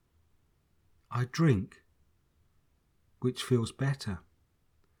 I drink, which feels better,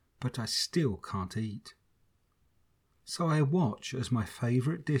 but I still can't eat. So I watch as my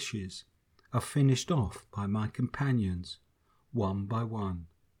favourite dishes are finished off by my companions, one by one.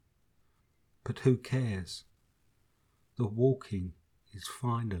 But who cares? The walking is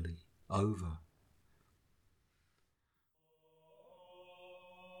finally over.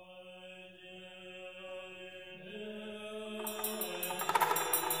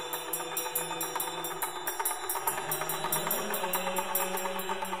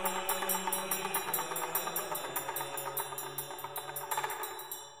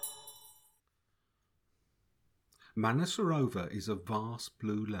 Manasarovar is a vast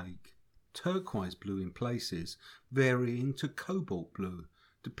blue lake, turquoise blue in places, varying to cobalt blue,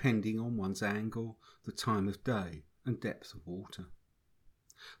 depending on one's angle, the time of day, and depth of water.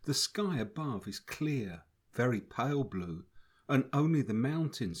 The sky above is clear, very pale blue, and only the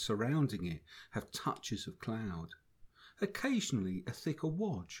mountains surrounding it have touches of cloud. Occasionally a thicker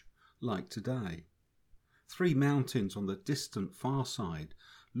watch, like today. 3 mountains on the distant far side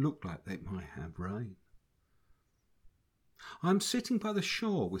look like they might have rain. I am sitting by the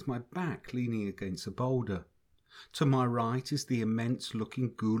shore with my back leaning against a boulder. To my right is the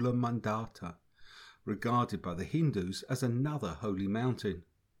immense-looking Gula Mandata, regarded by the Hindus as another holy mountain.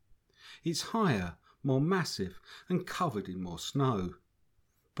 It's higher, more massive, and covered in more snow,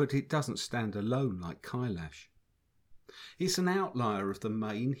 but it doesn't stand alone like Kailash. It's an outlier of the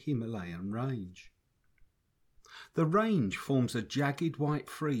main Himalayan range. The range forms a jagged white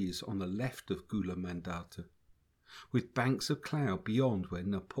frieze on the left of Gula Mandata, with banks of cloud beyond where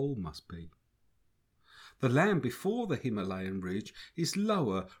Nepal must be. The land before the Himalayan ridge is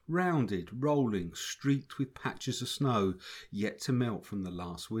lower, rounded, rolling, streaked with patches of snow yet to melt from the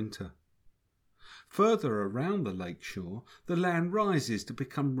last winter. Further around the lake shore, the land rises to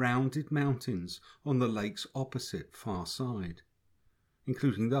become rounded mountains on the lake's opposite far side,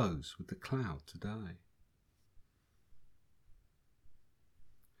 including those with the cloud today.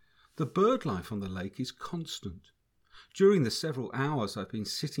 The bird life on the lake is constant. During the several hours I've been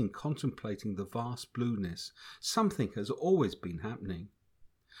sitting contemplating the vast blueness, something has always been happening.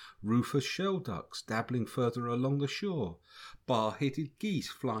 Rufous shell ducks dabbling further along the shore, bar-headed geese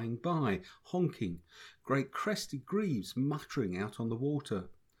flying by, honking, great crested grebes muttering out on the water,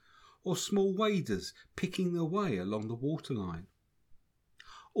 or small waders picking their way along the waterline.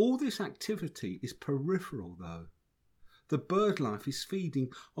 All this activity is peripheral, though. The bird life is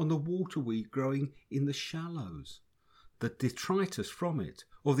feeding on the waterweed growing in the shallows, the detritus from it,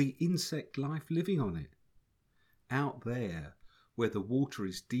 or the insect life living on it. Out there, where the water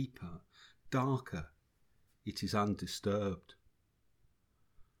is deeper, darker, it is undisturbed.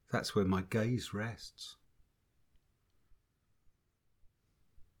 That's where my gaze rests.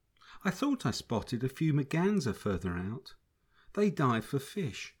 I thought I spotted a few merganser further out. They dive for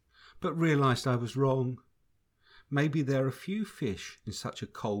fish, but realised I was wrong. Maybe there are few fish in such a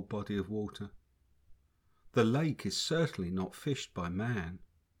cold body of water. The lake is certainly not fished by man.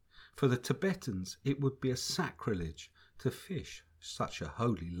 For the Tibetans it would be a sacrilege to fish such a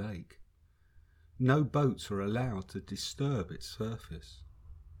holy lake. No boats are allowed to disturb its surface.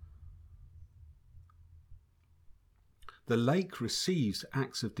 The lake receives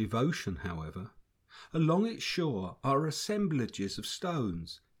acts of devotion, however. Along its shore are assemblages of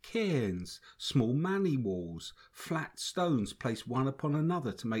stones, cairns, small mani walls, flat stones placed one upon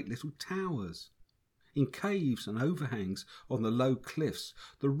another to make little towers. In caves and overhangs on the low cliffs,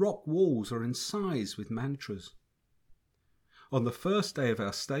 the rock walls are incised with mantras. On the first day of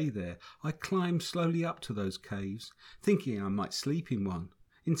our stay there, I climbed slowly up to those caves, thinking I might sleep in one,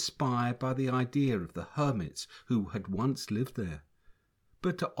 inspired by the idea of the hermits who had once lived there,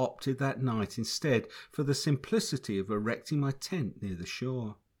 but opted that night instead for the simplicity of erecting my tent near the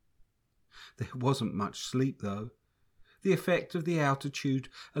shore. There wasn't much sleep, though. The effect of the altitude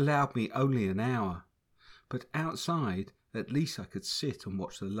allowed me only an hour, but outside at least I could sit and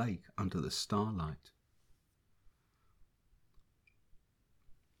watch the lake under the starlight.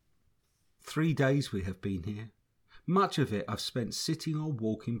 3 days we have been here. Much of it I've spent sitting or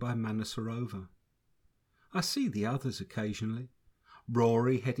walking by Manasarovar. I see the others occasionally.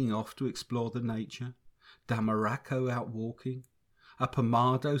 Rory heading off to explore the nature, Dhammaraco out walking,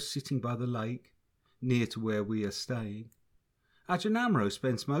 Apamado sitting by the lake, near to where we are staying. Ajanamro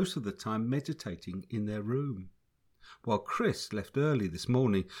spends most of the time meditating in their room, while Chris left early this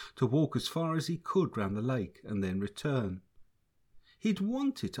morning to walk as far as he could round the lake and then return. He'd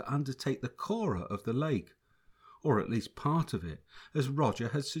wanted to undertake the Kora of the lake, or at least part of it, as Roger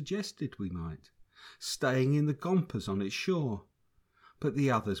had suggested we might, staying in the gompas on its shore, but the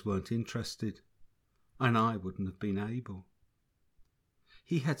others weren't interested, and I wouldn't have been able.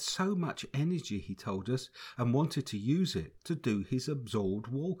 He had so much energy, he told us, and wanted to use it to do his absorbed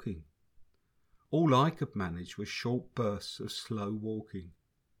walking. All I could manage was short bursts of slow walking,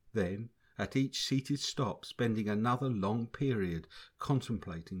 then, at each seated stop, spending another long period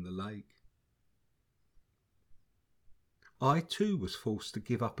contemplating the lake. I too was forced to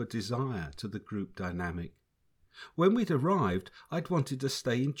give up a desire to the group dynamic. When we'd arrived, I'd wanted to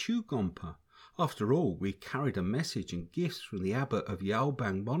stay in Chugompa. After all, we carried a message and gifts from the abbot of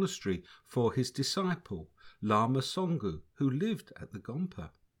Yalbang Monastery for his disciple, Lama Songu, who lived at the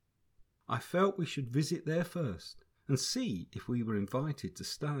Gompa. I felt we should visit there first and see if we were invited to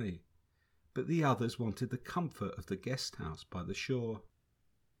stay, but the others wanted the comfort of the guest house by the shore.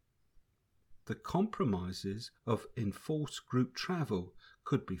 The compromises of enforced group travel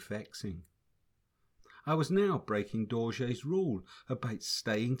could be vexing. I was now breaking Dorje's rule about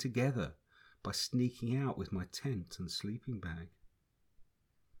staying together by sneaking out with my tent and sleeping bag.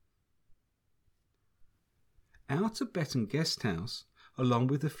 Our Tibetan guest house, along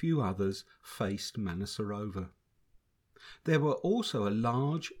with a few others, faced Manasarovar. There were also a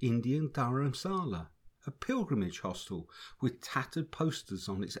large Indian dharamsala, a pilgrimage hostel with tattered posters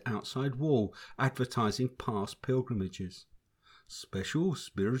on its outside wall advertising past pilgrimages. Special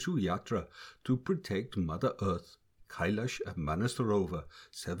spiritual yatra to protect Mother Earth, Kailash at Manasarovar,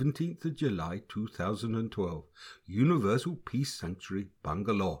 17th of July 2012, Universal Peace Sanctuary,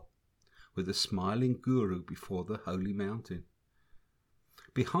 Bangalore, with a smiling guru before the holy mountain.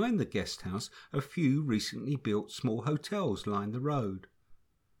 Behind the guest house, a few recently built small hotels lined the road.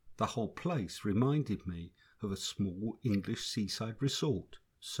 The whole place reminded me of a small English seaside resort,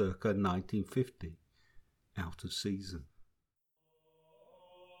 circa 1950, out of season.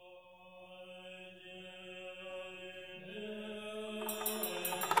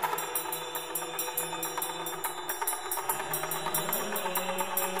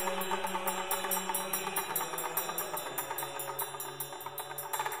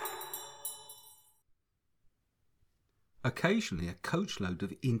 Occasionally a coachload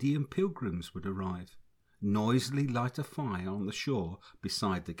of Indian pilgrims would arrive, noisily light a fire on the shore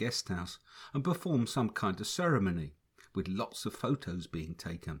beside the guest house, and perform some kind of ceremony, with lots of photos being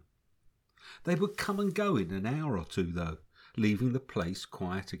taken. They would come and go in an hour or two, though, leaving the place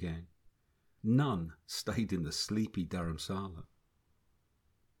quiet again. None stayed in the sleepy Dharamsala.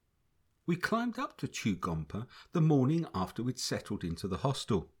 We climbed up to Chugompa the morning after we'd settled into the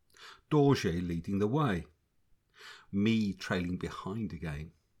hostel, Dorje leading the way, me trailing behind again.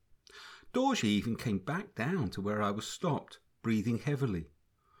 Dorje even came back down to where I was stopped, breathing heavily.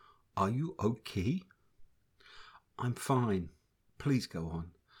 "Are you okay?" "I'm fine. Please go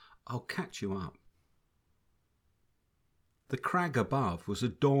on. I'll catch you up." The crag above was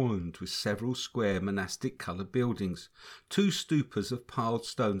adorned with several square monastic-coloured buildings, 2 stupas of piled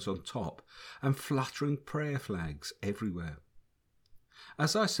stones on top, and fluttering prayer flags everywhere.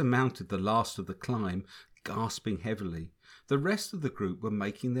 As I surmounted the last of the climb, gasping heavily, the rest of the group were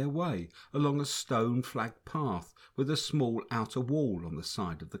making their way along a stone-flagged path with a small outer wall on the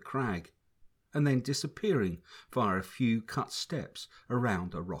side of the crag, and then disappearing via a few cut steps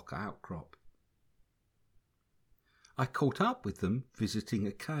around a rock outcrop. I caught up with them visiting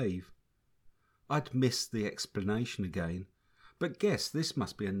a cave. I'd missed the explanation again, but guessed this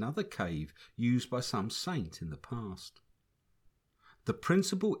must be another cave used by some saint in the past. The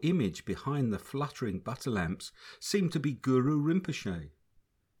principal image behind the fluttering butter lamps seemed to be Guru Rinpoche,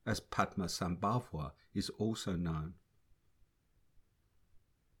 as Padmasambhava is also known.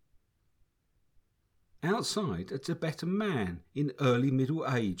 Outside, a Tibetan man in early middle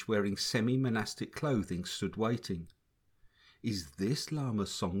age wearing semi-monastic clothing stood waiting. Is this Lama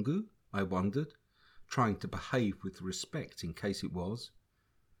Songu? I wondered, trying to behave with respect in case it was.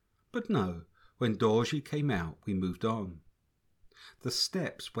 But no, when Dorje came out, we moved on. The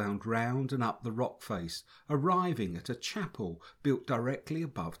steps wound round and up the rock face, arriving at a chapel built directly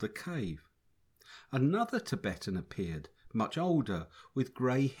above the cave. Another Tibetan appeared, much older, with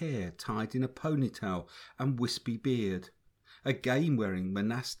grey hair tied in a ponytail and wispy beard, again wearing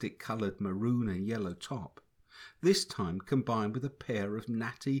monastic-coloured maroon and yellow top, this time combined with a pair of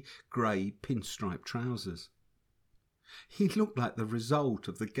natty grey pinstripe trousers. He looked like the result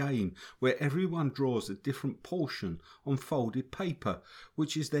of the game where everyone draws a different portion on folded paper,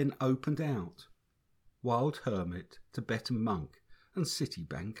 which is then opened out. Wild hermit, Tibetan monk, and city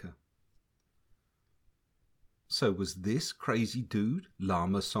banker. So was this crazy dude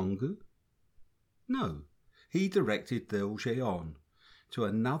Lama Songu? No, he directed Dorje on to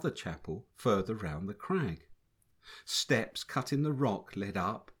another chapel further round the crag. Steps cut in the rock led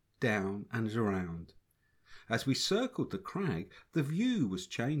up, down and around. As we circled the crag, the view was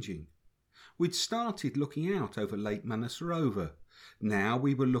changing. We'd started looking out over Lake Manasarovar. Now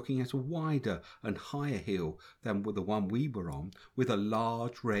we were looking at a wider and higher hill than the one we were on, with a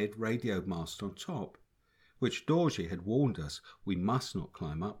large red radio mast on top, which Dorje had warned us we must not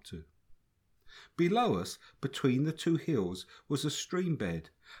climb up to. Below us, between the 2 hills, was a stream bed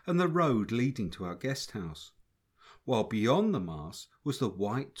and the road leading to our guest house, while beyond the mast was the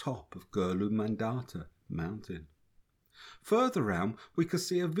white top of Gurlu Mandata mountain. Further round we could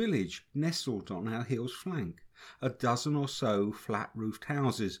see a village nestled on our hill's flank, a dozen or so flat-roofed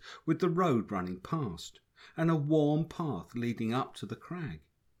houses with the road running past, and a warm path leading up to the crag.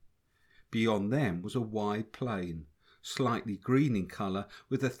 Beyond them was a wide plain, slightly green in colour,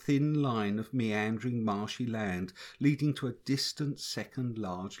 with a thin line of meandering marshy land leading to a distant second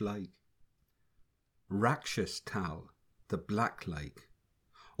large lake. Rakshas Tal, the Black Lake,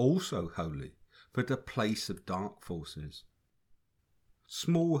 also holy, but a place of dark forces.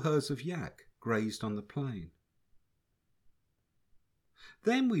 Small herds of yak grazed on the plain.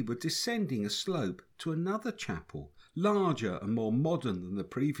 Then we were descending a slope to another chapel, larger and more modern than the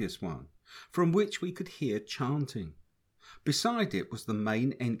previous one, from which we could hear chanting. Beside it was the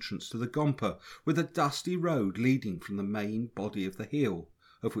main entrance to the Gompa, with a dusty road leading from the main body of the hill,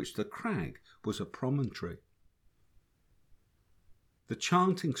 of which the crag was a promontory. The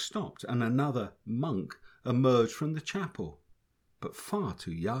chanting stopped and another monk emerged from the chapel, but far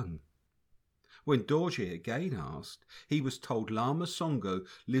too young. When Dorje again asked, he was told Lama Songu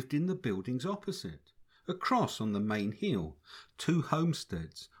lived in the buildings opposite. Across on the main hill, 2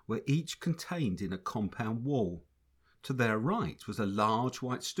 homesteads were each contained in a compound wall. To their right was a large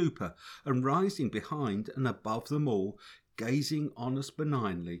white stupa, and rising behind and above them all, gazing on us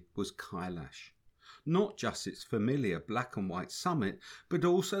benignly, was Kailash. Not just its familiar black and white summit, but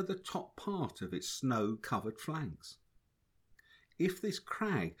also the top part of its snow-covered flanks. If this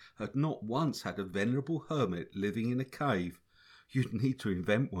crag had not once had a venerable hermit living in a cave, you'd need to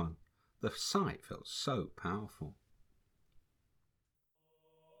invent one. The sight felt so powerful.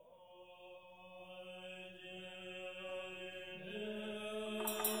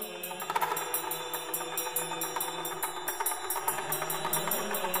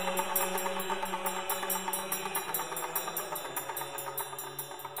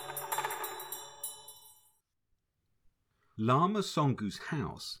 Lama Songgu's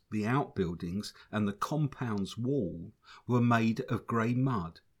house, the outbuildings and the compound's wall were made of grey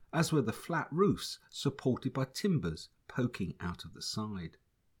mud, as were the flat roofs supported by timbers poking out of the side.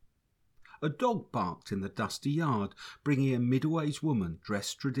 A dog barked in the dusty yard, bringing a middle-aged woman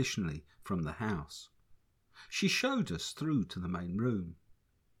dressed traditionally from the house. She showed us through to the main room.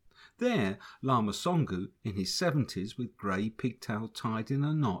 There, Lama Songgu, in his 70s, with grey pigtail tied in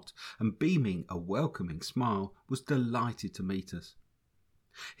a knot and beaming a welcoming smile, was delighted to meet us.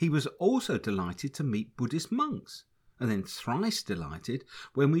 He was also delighted to meet Buddhist monks, and then thrice delighted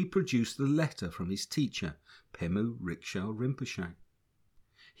when we produced the letter from his teacher, Pemu Riksha Rinpoche.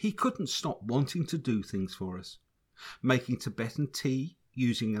 He couldn't stop wanting to do things for us. Making Tibetan tea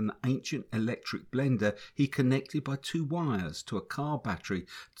using an ancient electric blender he connected by 2 wires to a car battery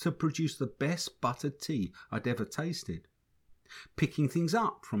to produce the best buttered tea I'd ever tasted. Picking things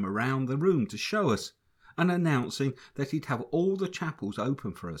up from around the room to show us, and announcing that he'd have all the chapels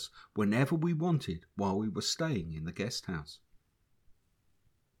open for us whenever we wanted while we were staying in the guest house.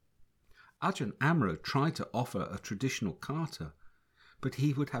 Ajahn Amaro tried to offer a traditional kata, but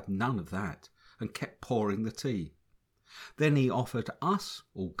he would have none of that and kept pouring the tea. Then he offered us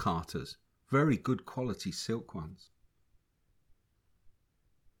all katas, very good quality silk ones.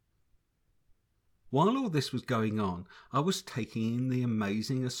 While all this was going on, I was taking in the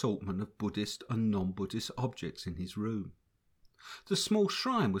amazing assortment of Buddhist and non-Buddhist objects in his room. The small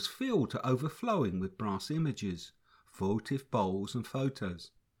shrine was filled to overflowing with brass images, votive bowls and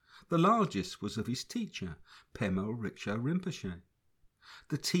photos. The largest was of his teacher, Pemu Riksha Rinpoche.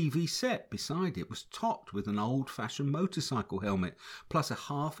 The TV set beside it was topped with an old-fashioned motorcycle helmet, plus a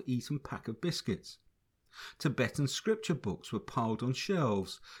half-eaten pack of biscuits. Tibetan scripture books were piled on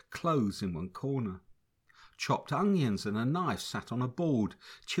shelves, clothes in one corner. Chopped onions and a knife sat on a board,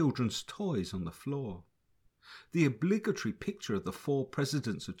 children's toys on the floor. The obligatory picture of the 4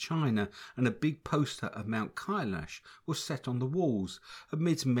 presidents of China and a big poster of Mount Kailash was set on the walls,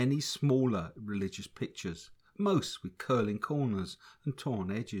 amidst many smaller religious pictures, most with curling corners and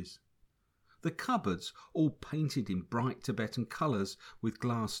torn edges. The cupboards, all painted in bright Tibetan colours with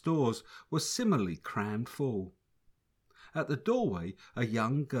glass doors, were similarly crammed full. At the doorway, a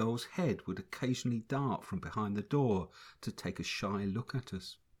young girl's head would occasionally dart from behind the door to take a shy look at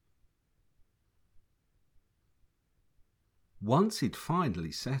us. Once he'd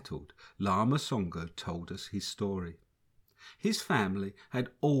finally settled, Lama Songgo told us his story. His family had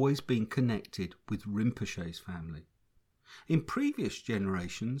always been connected with Rinpoche's family. In previous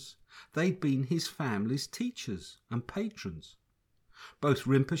generations, they'd been his family's teachers and patrons. Both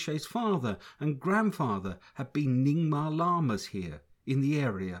Rinpoche's father and grandfather had been Nyingma Lamas here in the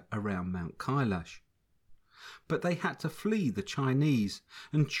area around Mount Kailash. But they had to flee the Chinese,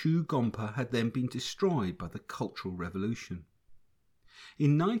 and Chu Gompa had then been destroyed by the Cultural Revolution.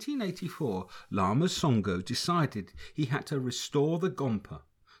 In 1984, Lama Songgo decided he had to restore the Gompa,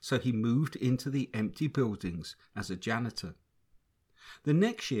 so he moved into the empty buildings as a janitor. The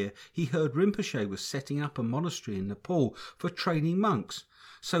next year, he heard Rinpoche was setting up a monastery in Nepal for training monks,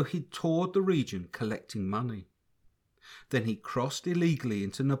 so he toured the region collecting money. Then he crossed illegally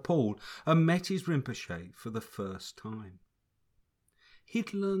into Nepal and met his Rinpoche for the first time.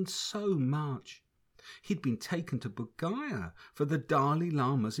 He'd learned so much. He'd been taken to Bodh Gaya for the Dalai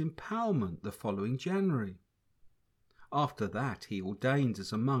Lama's empowerment the following January. After that he ordained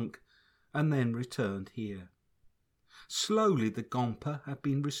as a monk and then returned here. Slowly the Gompa had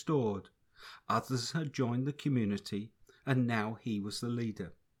been restored, others had joined the community, and now he was the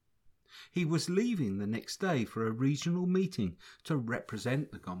leader. He was leaving the next day for a regional meeting to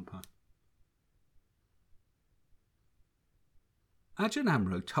represent the Gompa. Ajahn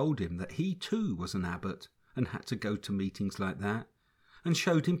Amaro told him that he too was an abbot and had to go to meetings like that, and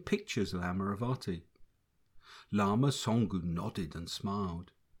showed him pictures of Amaravati. Lama Songgu nodded and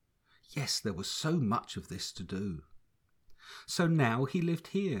smiled. Yes, there was so much of this to do. So now he lived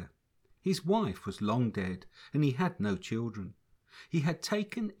here. His wife was long dead, and he had no children. He had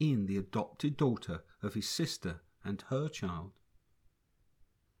taken in the adopted daughter of his sister and her child.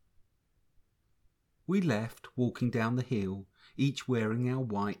 We left, walking down the hill, each wearing our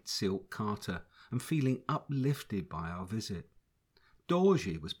white silk kata and feeling uplifted by our visit.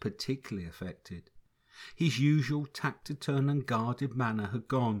 Dorji was particularly affected. His usual taciturn and guarded manner had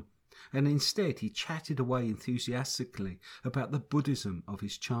gone, and instead he chatted away enthusiastically about the Buddhism of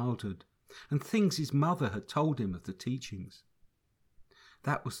his childhood and things his mother had told him of the teachings.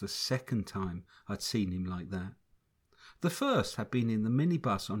 That was the second time I'd seen him like that. The first had been in the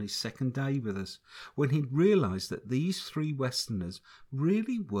minibus on his second day with us, when he'd realised that these 3 Westerners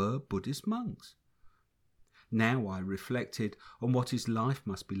really were Buddhist monks. Now I reflected on what his life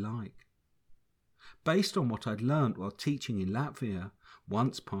must be like. Based on what I'd learnt while teaching in Latvia,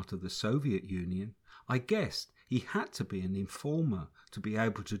 once part of the Soviet Union, I guessed he had to be an informer to be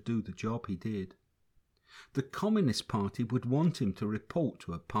able to do the job he did. The Communist Party would want him to report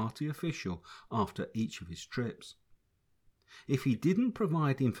to a party official after each of his trips. If he didn't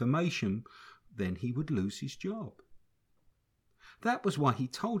provide information, then he would lose his job. That was why he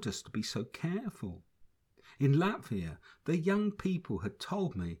told us to be so careful. In Latvia, the young people had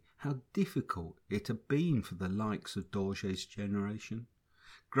told me how difficult it had been for the likes of Dorj's generation,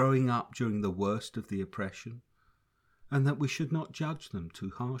 growing up during the worst of the oppression, and that we should not judge them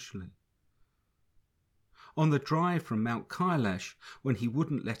too harshly. On the drive from Mount Kailash, when he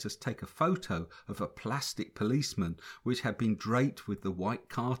wouldn't let us take a photo of a plastic policeman which had been draped with the white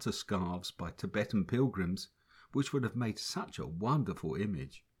Carter scarves by Tibetan pilgrims, which would have made such a wonderful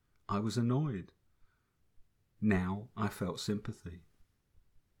image, I was annoyed. Now I felt sympathy.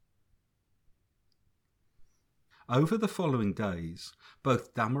 Over the following days,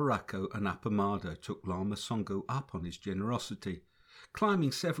 both Dhammarato and Appamada took Lama Songo up on his generosity,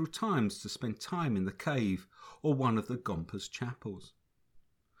 climbing several times to spend time in the cave or one of the Gompa's chapels.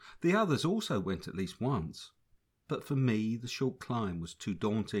 The others also went at least once, but for me the short climb was too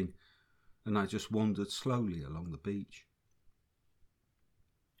daunting, and I just wandered slowly along the beach.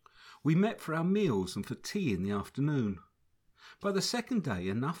 We met for our meals and for tea in the afternoon. By the second day,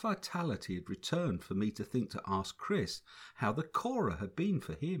 enough vitality had returned for me to think to ask Chris how the Kora had been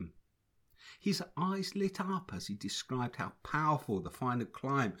for him. His eyes lit up as he described how powerful the final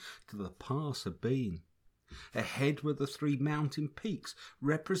climb to the pass had been. Ahead were the 3 mountain peaks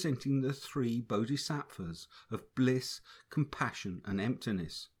representing the 3 bodhisattvas of bliss, compassion and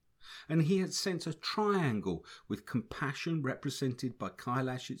emptiness. And he had sent a triangle with compassion represented by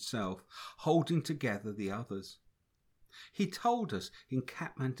Kailash itself, holding together the others. He told us in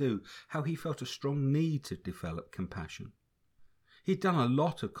Kathmandu how he felt a strong need to develop compassion. He'd done a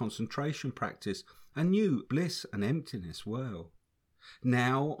lot of concentration practice and knew bliss and emptiness well.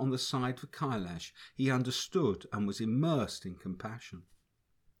 Now, on the side for Kailash, he understood and was immersed in compassion.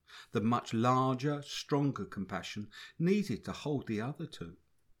 The much larger, stronger compassion needed to hold the other 2.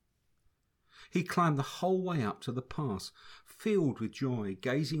 He climbed the whole way up to the pass, filled with joy,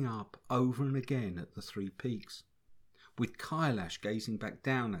 gazing up over and again at the 3 peaks, with Kailash gazing back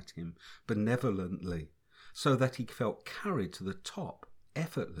down at him benevolently, so that he felt carried to the top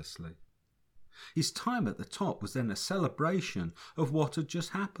effortlessly. His time at the top was then a celebration of what had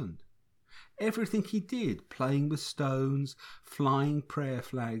just happened. Everything he did, playing with stones, flying prayer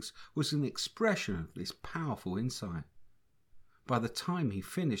flags, was an expression of this powerful insight. By the time he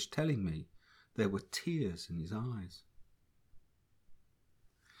finished telling me, there were tears in his eyes.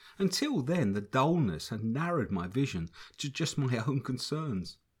 Until then, the dullness had narrowed my vision to just my own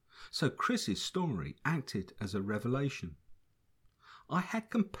concerns. So Chris's story acted as a revelation. I had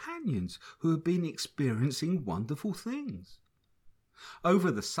companions who had been experiencing wonderful things. Over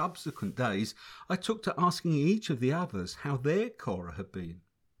the subsequent days, I took to asking each of the others how their Kora had been.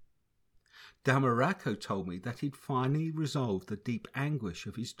 Dhammarato told me that he'd finally resolved the deep anguish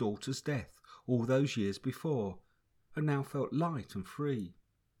of his daughter's death all those years before, and now felt light and free.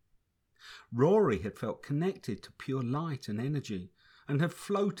 Rory had felt connected to pure light and energy, and had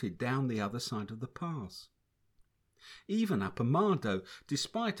floated down the other side of the pass. Even Appamada,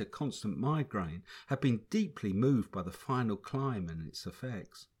 despite a constant migraine, had been deeply moved by the final climb and its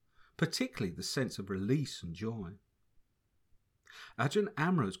effects, particularly the sense of release and joy. Ajahn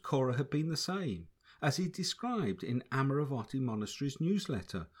Amara's Kora had been the same, as he described in Amaravati Monastery's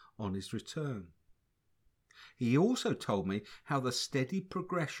newsletter on his return. He also told me how the steady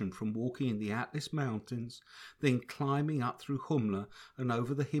progression from walking in the Atlas Mountains, then climbing up through Humla and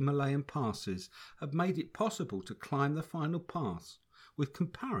over the Himalayan passes, had made it possible to climb the final pass with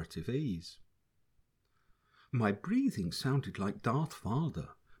comparative ease. My breathing sounded like Darth Vader,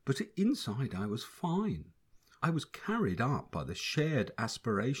 but inside I was fine. I was carried up by the shared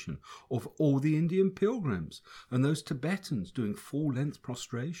aspiration of all the Indian pilgrims and those Tibetans doing full-length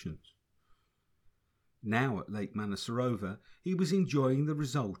prostrations. Now at Lake Manasarovar, he was enjoying the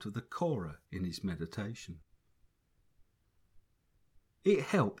result of the Kora in his meditation. It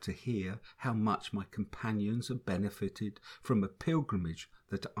helped to hear how much my companions had benefited from a pilgrimage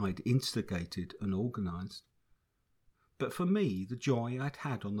that I'd instigated and organised. But for me, the joy I'd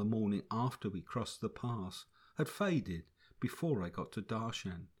had on the morning after we crossed the pass had faded before I got to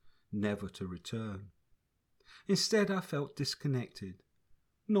Darshan, never to return. Instead, I felt disconnected,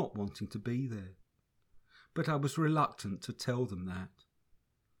 not wanting to be there. But I was reluctant to tell them that.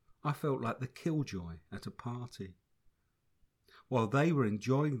 I felt like the killjoy at a party. While they were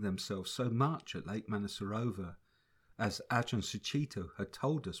enjoying themselves so much at Lake Manasarova, as Ajahn Sucitto had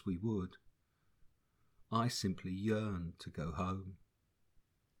told us we would, I simply yearned to go home.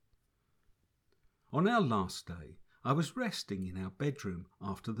 On our last day, I was resting in our bedroom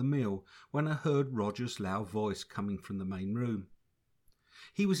after the meal when I heard Roger's loud voice coming from the main room.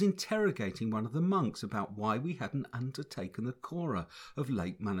 He was interrogating one of the monks about why we hadn't undertaken the Kora of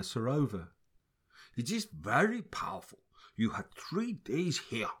Lake Manasarova. "It is very powerful. You had 3 days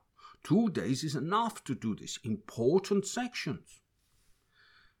here. 2 days is enough to do this important sections."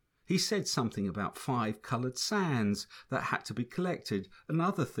 He said something about 5 coloured sands that had to be collected and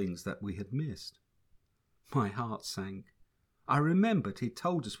other things that we had missed. My heart sank. I remembered he'd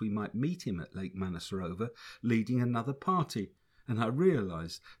told us we might meet him at Lake Manasarova leading another party, and I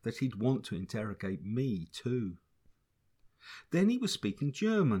realised that he'd want to interrogate me too. Then he was speaking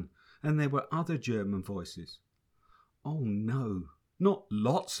German, and there were other German voices. Oh no, not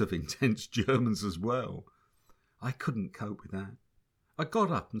lots of intense Germans as well. I couldn't cope with that. I got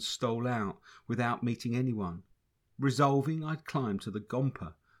up and stole out without meeting anyone, resolving I'd climb to the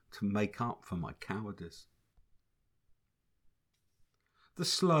Gompa to make up for my cowardice. The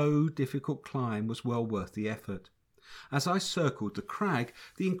slow, difficult climb was well worth the effort. As I circled the crag,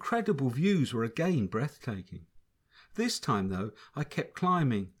 the incredible views were again breathtaking. This time, though, I kept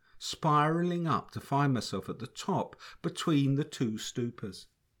climbing, spiralling up to find myself at the top between the 2 stupas.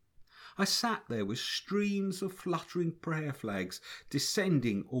 I sat there with streams of fluttering prayer flags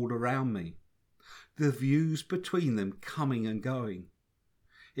descending all around me, the views between them coming and going.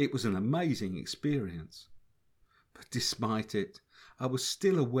 It was an amazing experience. But despite it, I was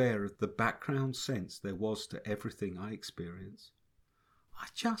still aware of the background sense there was to everything I experienced. I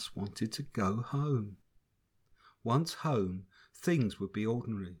just wanted to go home. Once home, things would be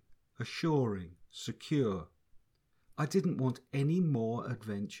ordinary, assuring, secure. I didn't want any more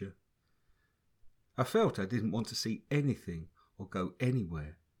adventure. I felt I didn't want to see anything or go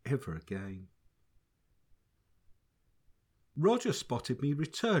anywhere ever again. Roger spotted me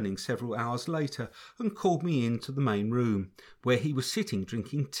returning several hours later and called me into the main room, where he was sitting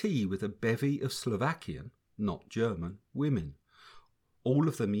drinking tea with a bevy of Slovakian, not German, women, all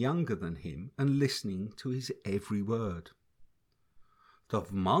of them younger than him and listening to his every word. "The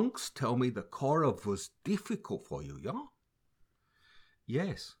monks tell me the Kora was difficult for you, yeah?"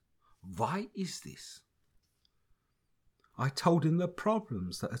 "Yes." "Why is this?" I told him the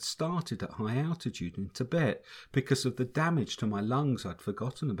problems that had started at high altitude in Tibet because of the damage to my lungs I'd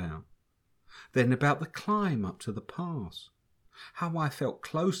forgotten about. Then about the climb up to the pass. How I felt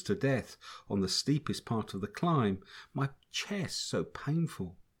close to death on the steepest part of the climb, my chest so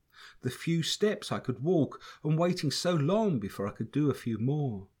painful. The few steps I could walk and waiting so long before I could do a few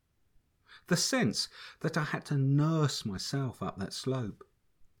more. The sense that I had to nurse myself up that slope.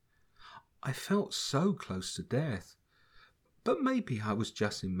 I felt so close to death. But maybe I was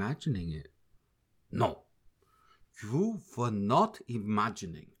just imagining it. "No, you were not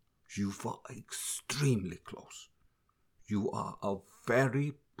imagining. You were extremely close. You are a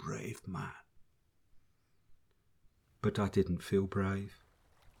very brave man." But I didn't feel brave.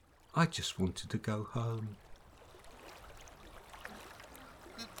 I just wanted to go home.